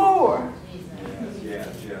said no more. Yes,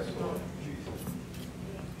 Lord. Jesus.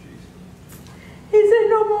 He said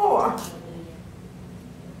no more.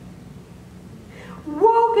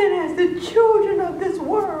 Walking as the children of this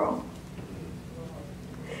world.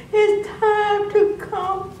 It's time to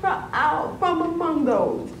come out from among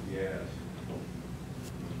those. Yes.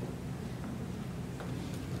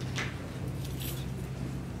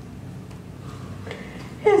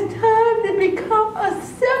 It's time to become a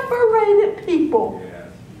separated people.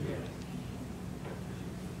 Yes.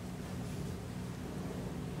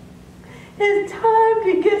 It's time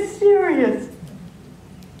to get serious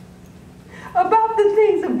about the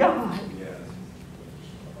things of God. Yes.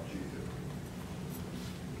 Jesus.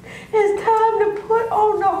 It's time to put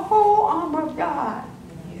on the whole armor of God.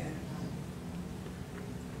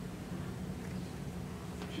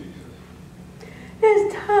 Jesus.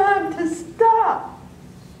 It's time to stop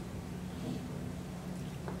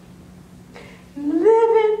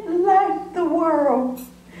living like the world,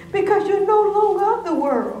 because you're no longer of the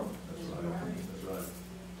world. That's right.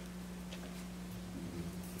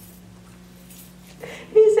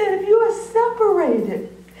 He said, if you are separated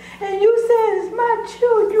and you say, it's my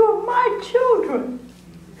children, you are my children,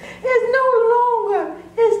 it's no longer,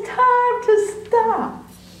 it's time to stop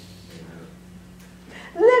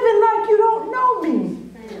living like you don't know me.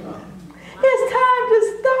 It's time to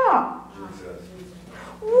stop Jesus.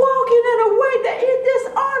 walking in a way that it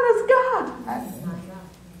dishonors God.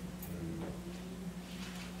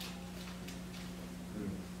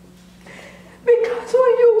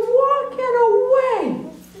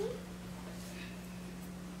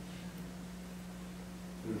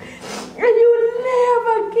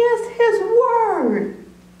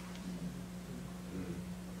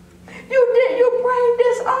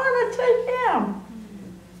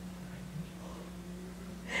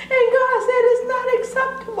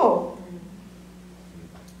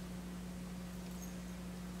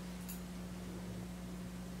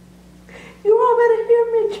 better hear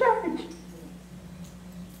me, church.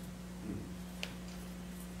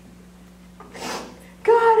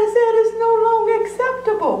 God has said it's no longer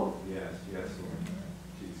acceptable. Yes, yes, Lord.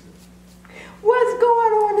 Jesus. What's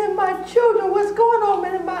going on in my children? What's going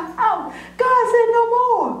on in my house? God said no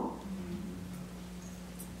more.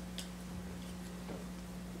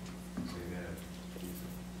 Amen. Jesus.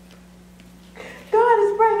 God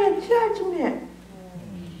is bringing judgment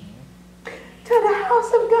to the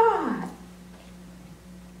house of God.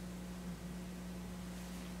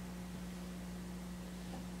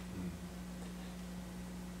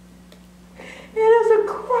 It is a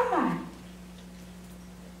cry.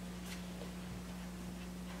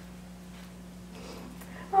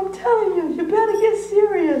 I'm telling you, you better get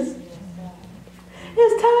serious.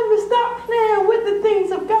 It's time to stop playing with the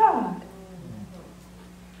things of God.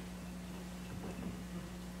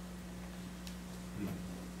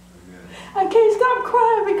 I can't stop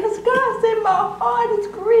crying because God said my heart is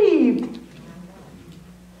grieved.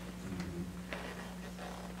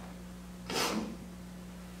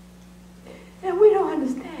 And we don't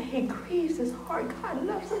understand. He grieves his heart. God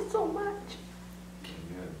loves us so much.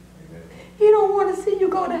 Amen. Amen. He don't want to see you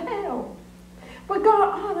go to hell. But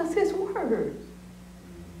God honors his word.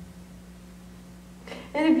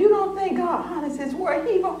 And if you don't think God honors his word,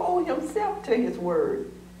 he will hold himself to his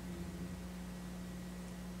word.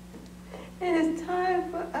 It is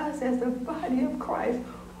time for us as the body of Christ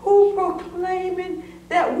who proclaiming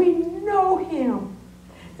that we know him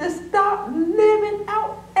to stop living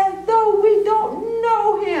out as though we don't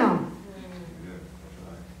know him.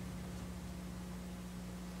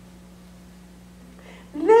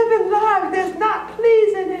 Living lives that's not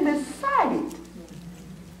pleasing in his sight.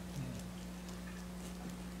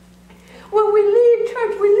 When we leave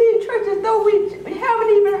church as though we haven't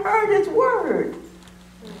even heard his word.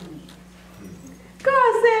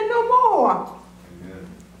 God said no more. Amen.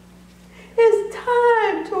 It's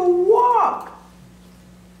time to walk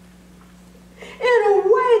in a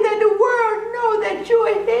way that the world knows that you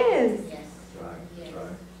are his. That's right. That's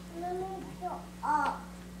right. Amen.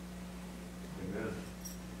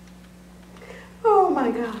 Oh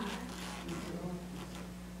my God.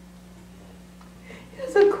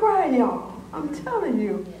 It's a cry, y'all. I'm telling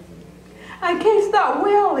you. I can't stop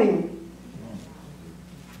wailing.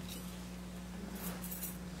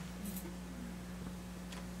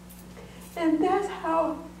 And that's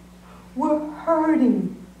how we're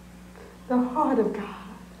hurting the heart of God.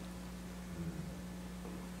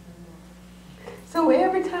 So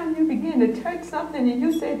every time you begin to touch something and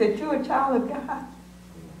you say that you're a child of God,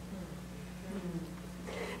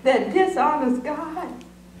 that dishonors God,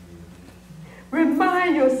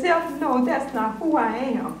 remind yourself, no, that's not who I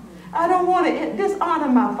am. I don't want to dishonor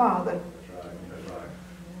my Father. That's right. That's right.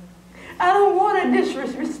 I don't want to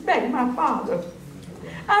disrespect my Father.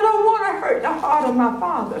 I don't want to hurt the heart of my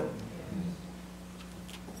Father.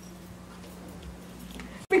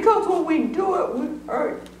 Because when we do it, we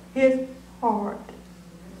hurt his heart.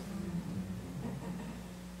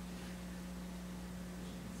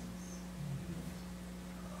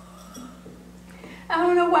 I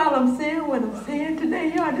don't know why I'm saying what I'm saying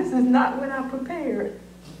today, y'all. This is not what I prepared.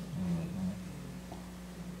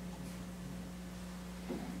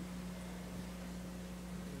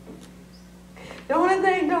 The only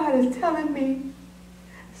thing God is telling me,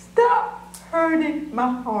 stop hurting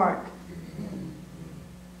my heart.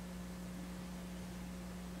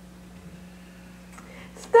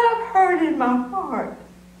 Stop hurting my heart.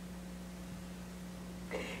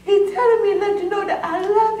 He's telling me, let you know that I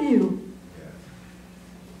love you.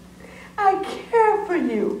 I care for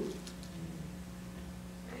you.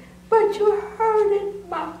 But you're hurting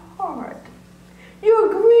my heart. You're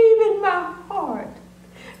grieving my heart.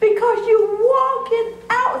 Because you're walking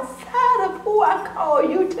outside of who I call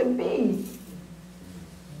you to be.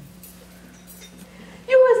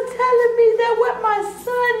 You was telling me that what my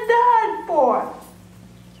son died for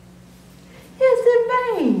is in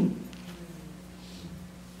vain.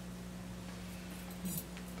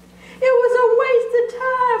 It was a waste of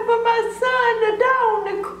time for my son to die on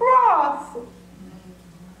the cross.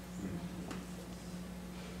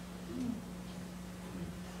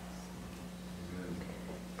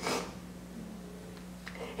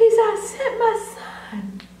 He said, I sent my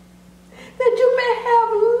son that you may have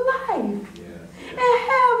life and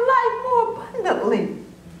have life more abundantly.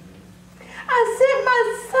 I sent my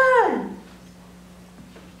son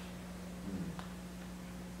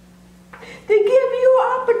to give you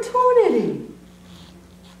opportunity.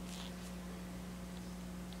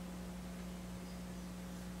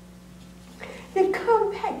 To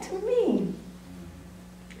come back to me.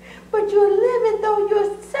 But you're living though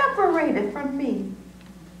you're separated from me.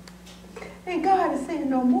 saying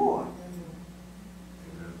no more.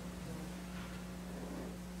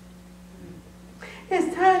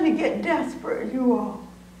 It's time to get desperate, you all.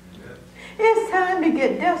 It's time to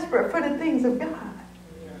get desperate for the things of God.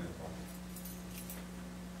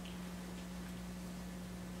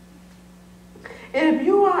 And if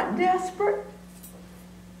you aren't desperate,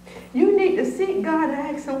 you need to seek God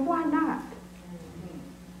and ask him, why not?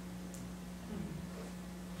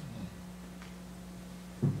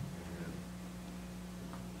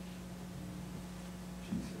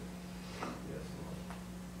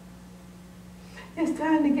 It's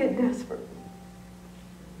time to get desperate.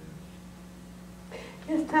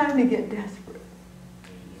 It's time to get desperate.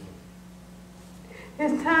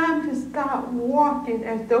 It's time to stop walking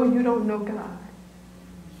as though you don't know God.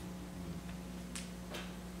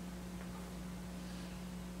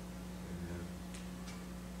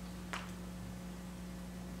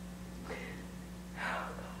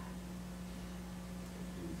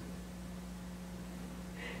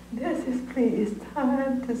 This is please. It's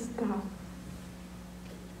time to stop.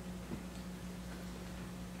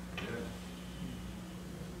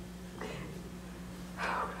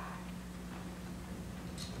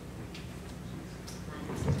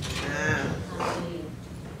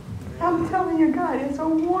 I'm telling you, God, it's a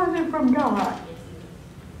warning from God.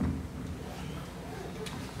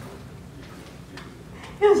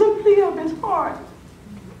 It's a plea of his heart.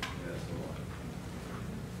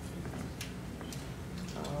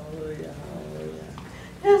 Hallelujah, hallelujah.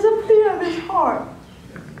 It's a plea of his heart.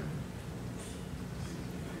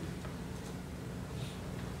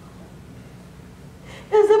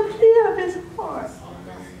 It's a plea of his heart.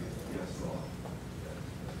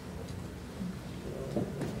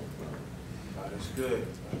 God is good.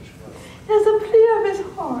 It's a plea of his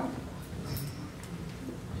heart.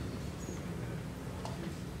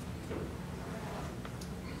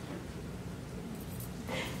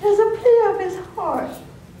 It's a plea of his heart.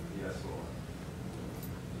 Yes, Lord.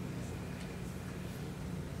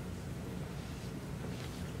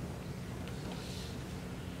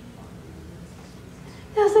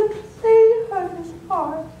 It's a plea of his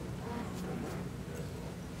heart.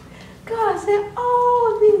 God said,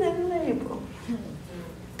 all these that labor,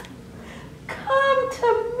 come to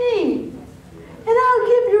me, and I'll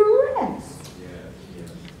give you rest.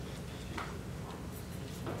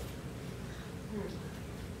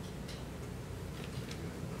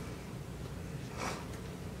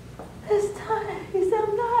 It's time. He said,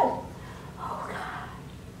 I'm not. Oh, God.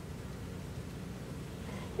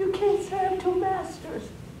 You can't serve two masters.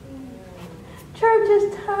 Church,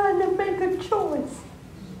 is time to make a choice.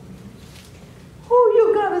 Who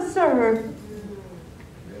you gonna serve?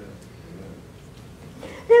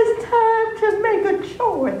 It's time to make a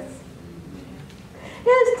choice.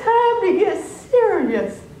 It's time to get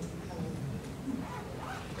serious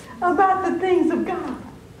about the things of God.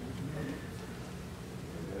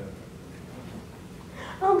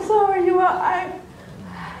 I'm sorry, you are,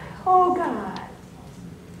 oh God.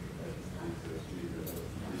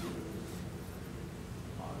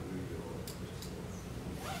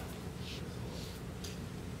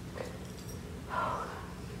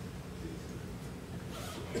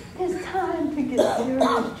 It's time to get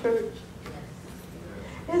serious, church.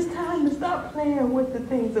 It's time to stop playing with the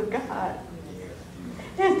things of God.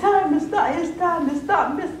 It's time to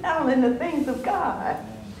stop mishandling the things of God.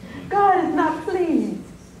 God is not pleased.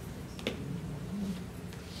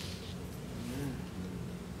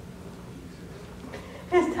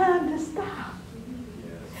 It's time to stop.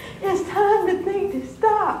 It's time to think to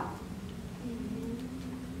stop.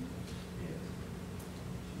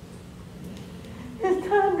 It's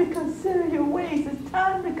time to consider your ways. It's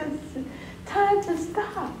time to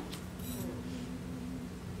stop.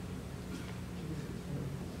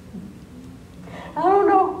 I don't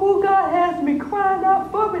know who God has me crying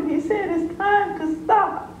out for, but he said it's time to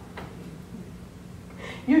stop.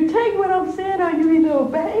 You take what I'm saying, or you either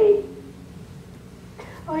obey,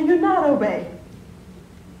 or you not obey.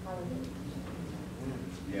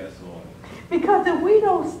 Yes, Lord. Because if we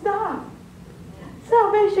don't stop,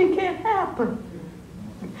 salvation can't happen.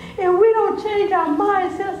 If we don't change our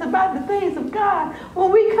mindsets about the things of God,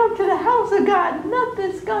 when we come to the house of God,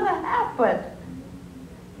 nothing's going to happen.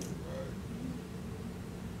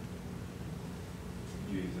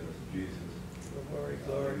 Jesus. Glory,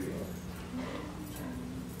 glory.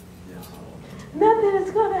 Yes, Lord. Nothing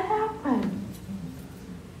is going to happen.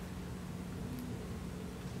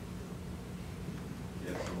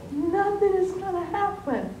 Yes, Lord. Nothing is going to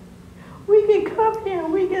happen. We can come here,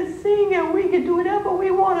 we can sing, and we can do whatever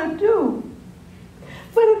we want to do.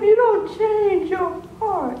 But if you don't change your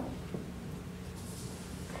heart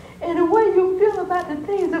and the way you feel about the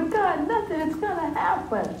things of God, nothing is going to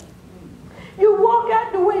happen. You walk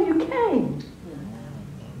out the way you came.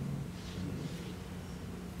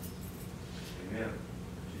 Amen.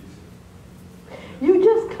 You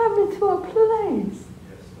just come into a place.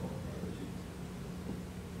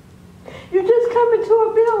 You just come into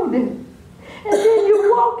a building. And then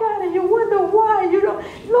you walk out and you wonder why. You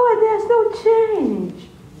don't, Lord, there's no change.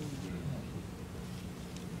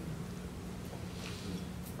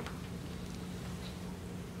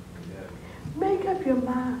 Make up your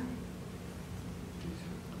mind.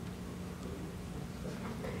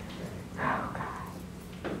 Oh, God.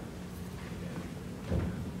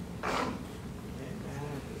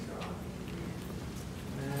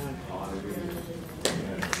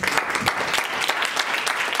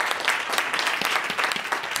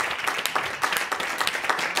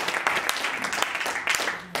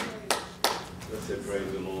 Let's say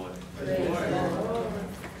praise the Lord. That's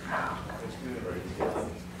good. Praise God.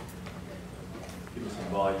 Give us some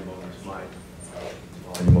volume on this mic.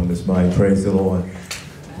 Volume on this mic. Praise the Lord.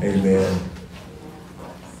 Amen.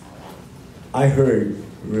 I heard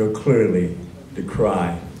real clearly the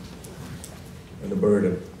cry and the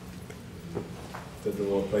burden that the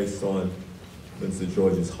Lord placed on Minister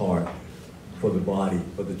George's heart for the body,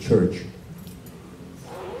 for the church.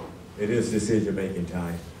 It is decision-making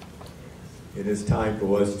time. It is time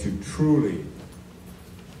for us to truly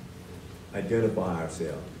identify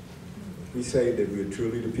ourselves. If we say that we are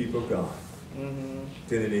truly the people of God,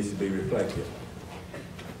 then it needs to be reflected.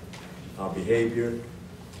 Our behavior,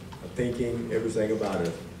 our thinking, everything about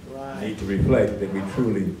us need to reflect that we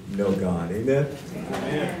truly know God. Amen?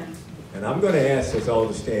 Amen. And I'm going to ask us all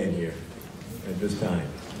to stand here at this time.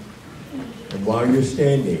 And while you're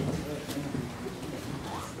standing,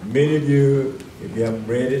 many of you, if you haven't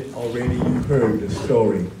read it already, you've heard the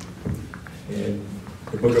story in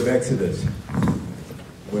the book of Exodus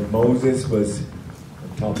when Moses was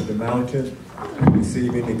on top of the mountain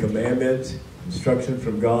receiving the commandments, instruction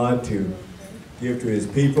from God to give to his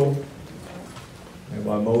people. And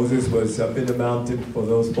while Moses was up in the mountain for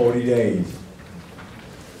those 40 days,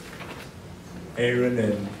 Aaron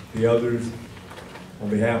and the others, on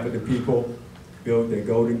behalf of the people, built their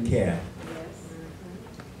golden calf.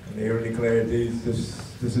 And Aaron declared, this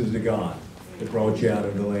is the God that brought you out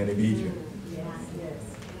of the land of Egypt.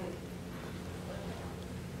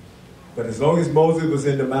 But as long as Moses was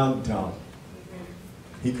in the mountaintop,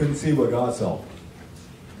 he couldn't see what God saw.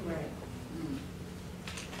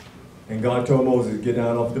 And God told Moses, get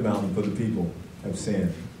down off the mountain, for the people have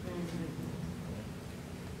sinned.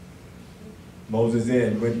 Moses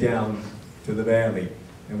then went down to the valley.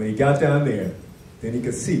 And when he got down there, then he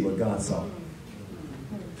could see what God saw.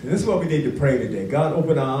 So this is what we need to pray today. God,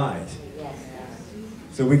 open our eyes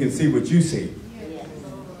so we can see what you see.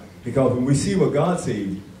 Because when we see what God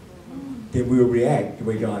sees, then we'll react the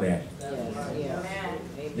way God acts.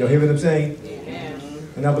 Y'all hear what I'm saying?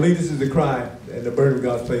 And I believe this is the cry and the burden of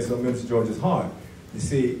God's place on Minister George's heart. You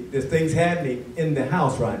see, there's things happening in the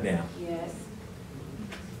house right now.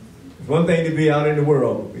 It's one thing to be out in the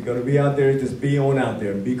world. We're going to be out there, just be on out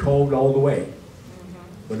there and be cold all the way.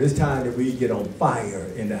 But it's time that we get on fire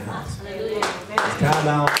in the house. It's time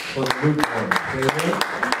out for the lukewarm.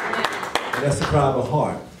 And that's the cry of the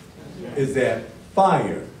heart, is that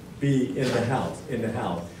fire be in the house,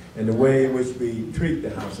 and the way in which we treat the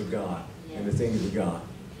house of God and the things of God.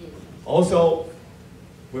 Also,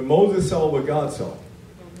 when Moses saw what God saw,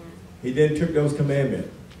 he then took those commandments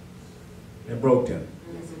and broke them.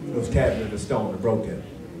 Those tablets of stone and broke them.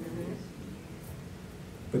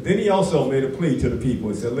 But then he also made a plea to the people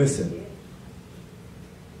and said, listen,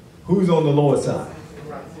 who's on the Lord's side?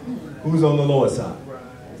 Who's on the Lord's side?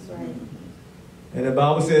 And the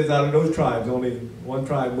Bible says out of those tribes, only one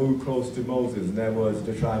tribe moved close to Moses, and that was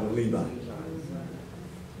the tribe of Levi.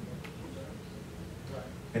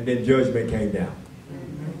 And then judgment came down.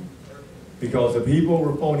 Because the people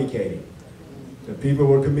were fornicating. The people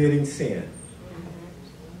were committing sin.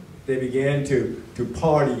 They began to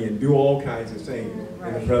party and do all kinds of things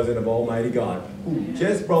in the presence of Almighty God, who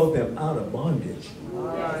just brought them out of bondage.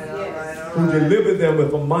 Who delivered them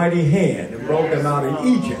with a mighty hand and brought them out of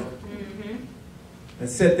Egypt. And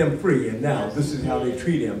set them free. And now this is how they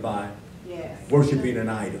treat him, by worshiping an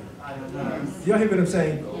idol. Y'all hear what I'm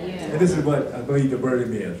saying? And this is what I believe the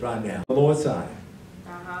burden is right now. The Lord's side.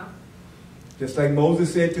 Just like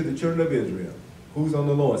Moses said to the children of Israel, who's on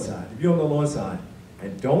the Lord's side? If you're on the Lord's side,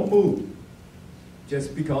 and don't move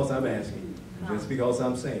just because I'm asking, just because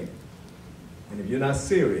I'm saying. And if you're not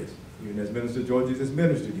serious, even as Minister George has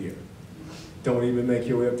ministered here, don't even make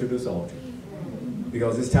your way up to this altar.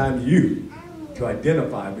 Because it's time for you to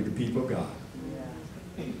identify with the people of God.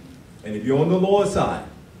 And if you're on the Lord's side,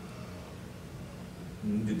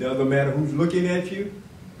 it doesn't matter who's looking at you,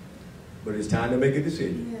 but it's time to make a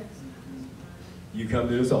decision. Yes. You come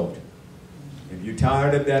to this altar. If you're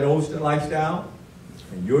tired of that old lifestyle,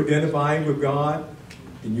 and you're identifying with God,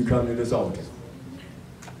 then you come to this altar.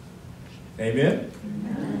 Amen?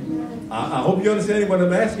 I hope you understand what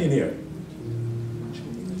I'm asking here.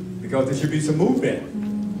 Because there should be some movement.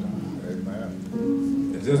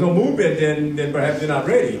 If there's no movement, then perhaps you're not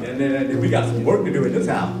ready. And then we got some work to do in this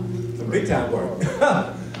house. Some big time work.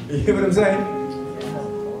 You hear what I'm saying?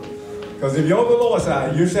 Because if you're on the Lord's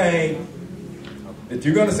side, you're saying that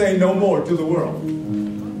you're going to say no more to the world.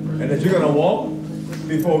 And that you're going to walk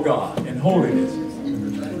before God in holiness,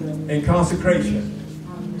 in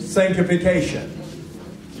consecration, sanctification.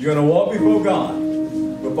 You're going to walk before God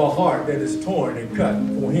with a heart that is torn and cut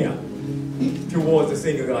for Him towards the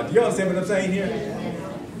thing of God. Do you understand what I'm saying here?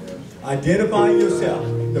 Identifying yourself.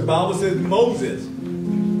 The Bible says Moses,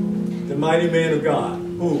 the mighty man of God,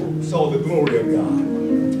 who saw the glory of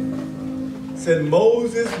God, said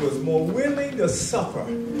Moses was more willing to suffer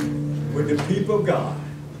with the people of God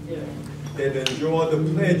than to enjoy the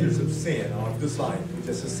pleasures of sin or of this life,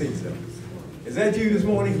 just to see them. Is that you this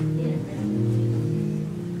morning?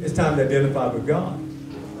 It's time to identify with God.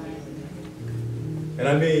 And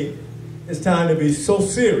I mean, it's time to be so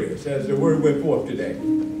serious as the word went forth today.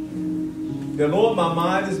 The Lord, my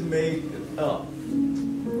mind is made up.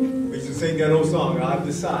 We should sing that old song, I've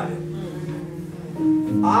decided.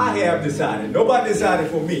 I have decided. Nobody decided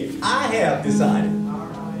for me. I have decided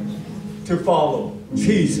to follow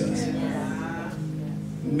Jesus.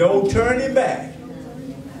 No turning back.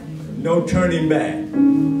 No turning back.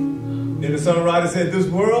 Then the songwriter said, this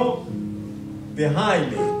world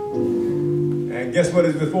behind me. And guess what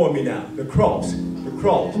is before me now? The cross. The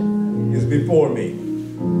cross is before me.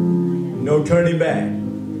 No turning back.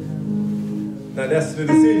 Now that's the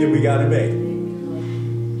decision we got to make.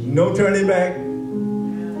 No turning back.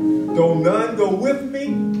 Though none go with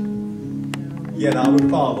me, yet I will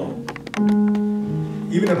follow.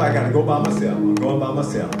 Even if I got to go by myself, I'm going by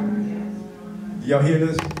myself. Do y'all hear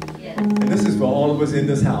this? Yes. And this is for all of us in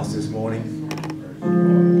this house this morning.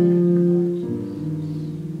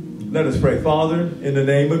 Let us pray. Father, in the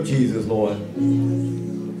name of Jesus, Lord.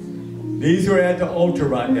 These who are at the altar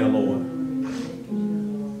right now, Lord.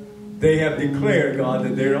 They have declared, God,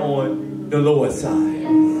 that they're on the Lord's side.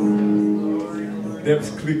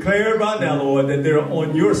 They've declared right now, Lord, that they're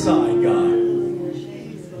on your side, God.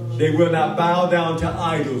 They will not bow down to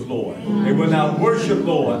idols, Lord. They will not worship,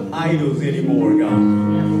 Lord, idols anymore,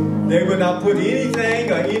 God. They will not put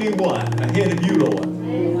anything or anyone ahead of you, Lord.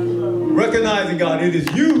 Recognizing, God, it is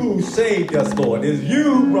you who saved us, Lord. It is you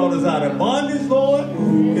who brought us out of bondage, Lord.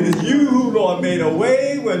 It is you who, Lord, made a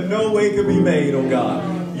way where no way could be made, oh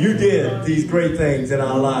God. You did these great things in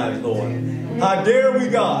our lives, Lord. How dare we,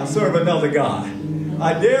 God, serve another God?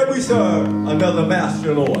 How dare we serve another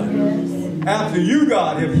master, Lord? After you,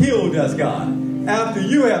 God, have healed us, God. After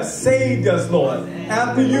you have saved us, Lord.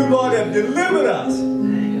 After you, Lord, have delivered us.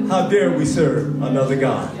 How dare we serve another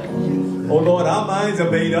God? Oh, Lord, our minds are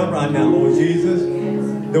made up right now, Lord Jesus.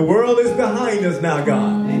 The world is behind us now,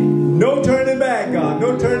 God. No turning back, God.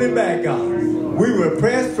 No turning back, God. We were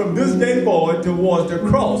pressed from this day forward towards the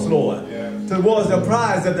cross, Lord. Towards the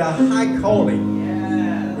prize of the high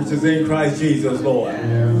calling, which is in Christ Jesus, Lord.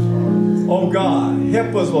 Oh, God,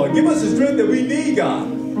 help us, Lord. Give us the strength that we need, God,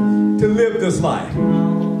 to live this life.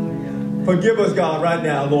 Forgive us, God, right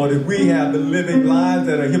now, Lord, if we have been living lives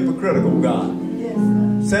that are hypocritical, God.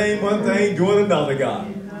 Saying one thing, doing another, God.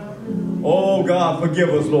 Oh, God, forgive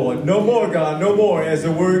us, Lord. No more, God, no more. As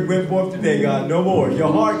the word went forth today, God, no more.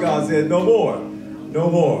 Your heart, God, said no more. No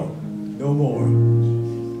more. No more.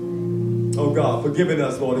 Oh, God, forgiving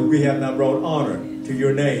us, Lord, if we have not brought honor to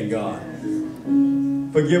your name, God.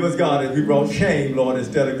 Forgive us, God, if we brought shame, Lord,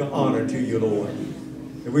 instead of honor to you, Lord.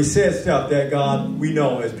 If we said stuff that, God, we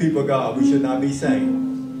know as people, God, we should not be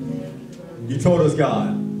saying. You told us,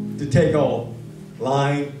 God, to take off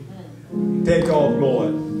lying, take off,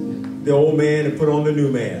 Lord, the old man and put on the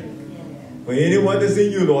new man. For anyone that's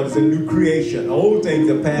in you, Lord, is a new creation. Old things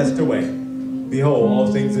have passed away. Behold,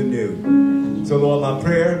 all things are new. So, Lord, my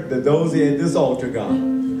prayer that those at this altar, God,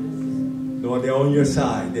 Lord, they're on your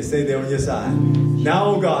side. They say they're on your side. Now,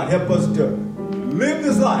 oh God, help us to live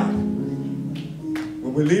this life.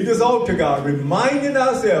 When we leave this altar, God, reminding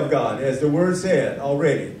ourselves, God, as the word said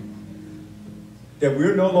already, that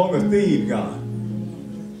we're no longer thieves, God.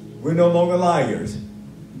 We're no longer liars.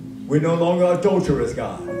 We're no longer adulterers,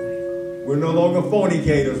 God. We're no longer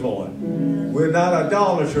fornicators, Lord. We're not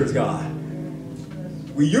idolaters, God.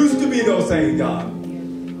 We used to be those things, God.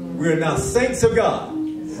 We are now saints of God.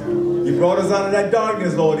 You brought us out of that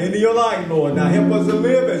darkness, Lord, into your light, Lord. Now help us to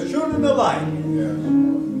live as children of light.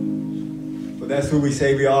 For that's who we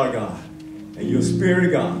say we are, God. And your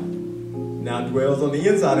Spirit, God, now dwells on the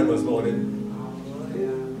inside of us, Lord.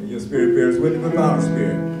 And your Spirit bears witness with our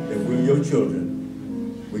spirit that we're your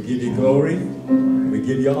children. We give you glory. We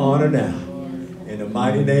give you honor now. In the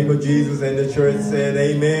mighty name of Jesus, and the church said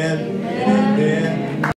amen. Amen. Amen.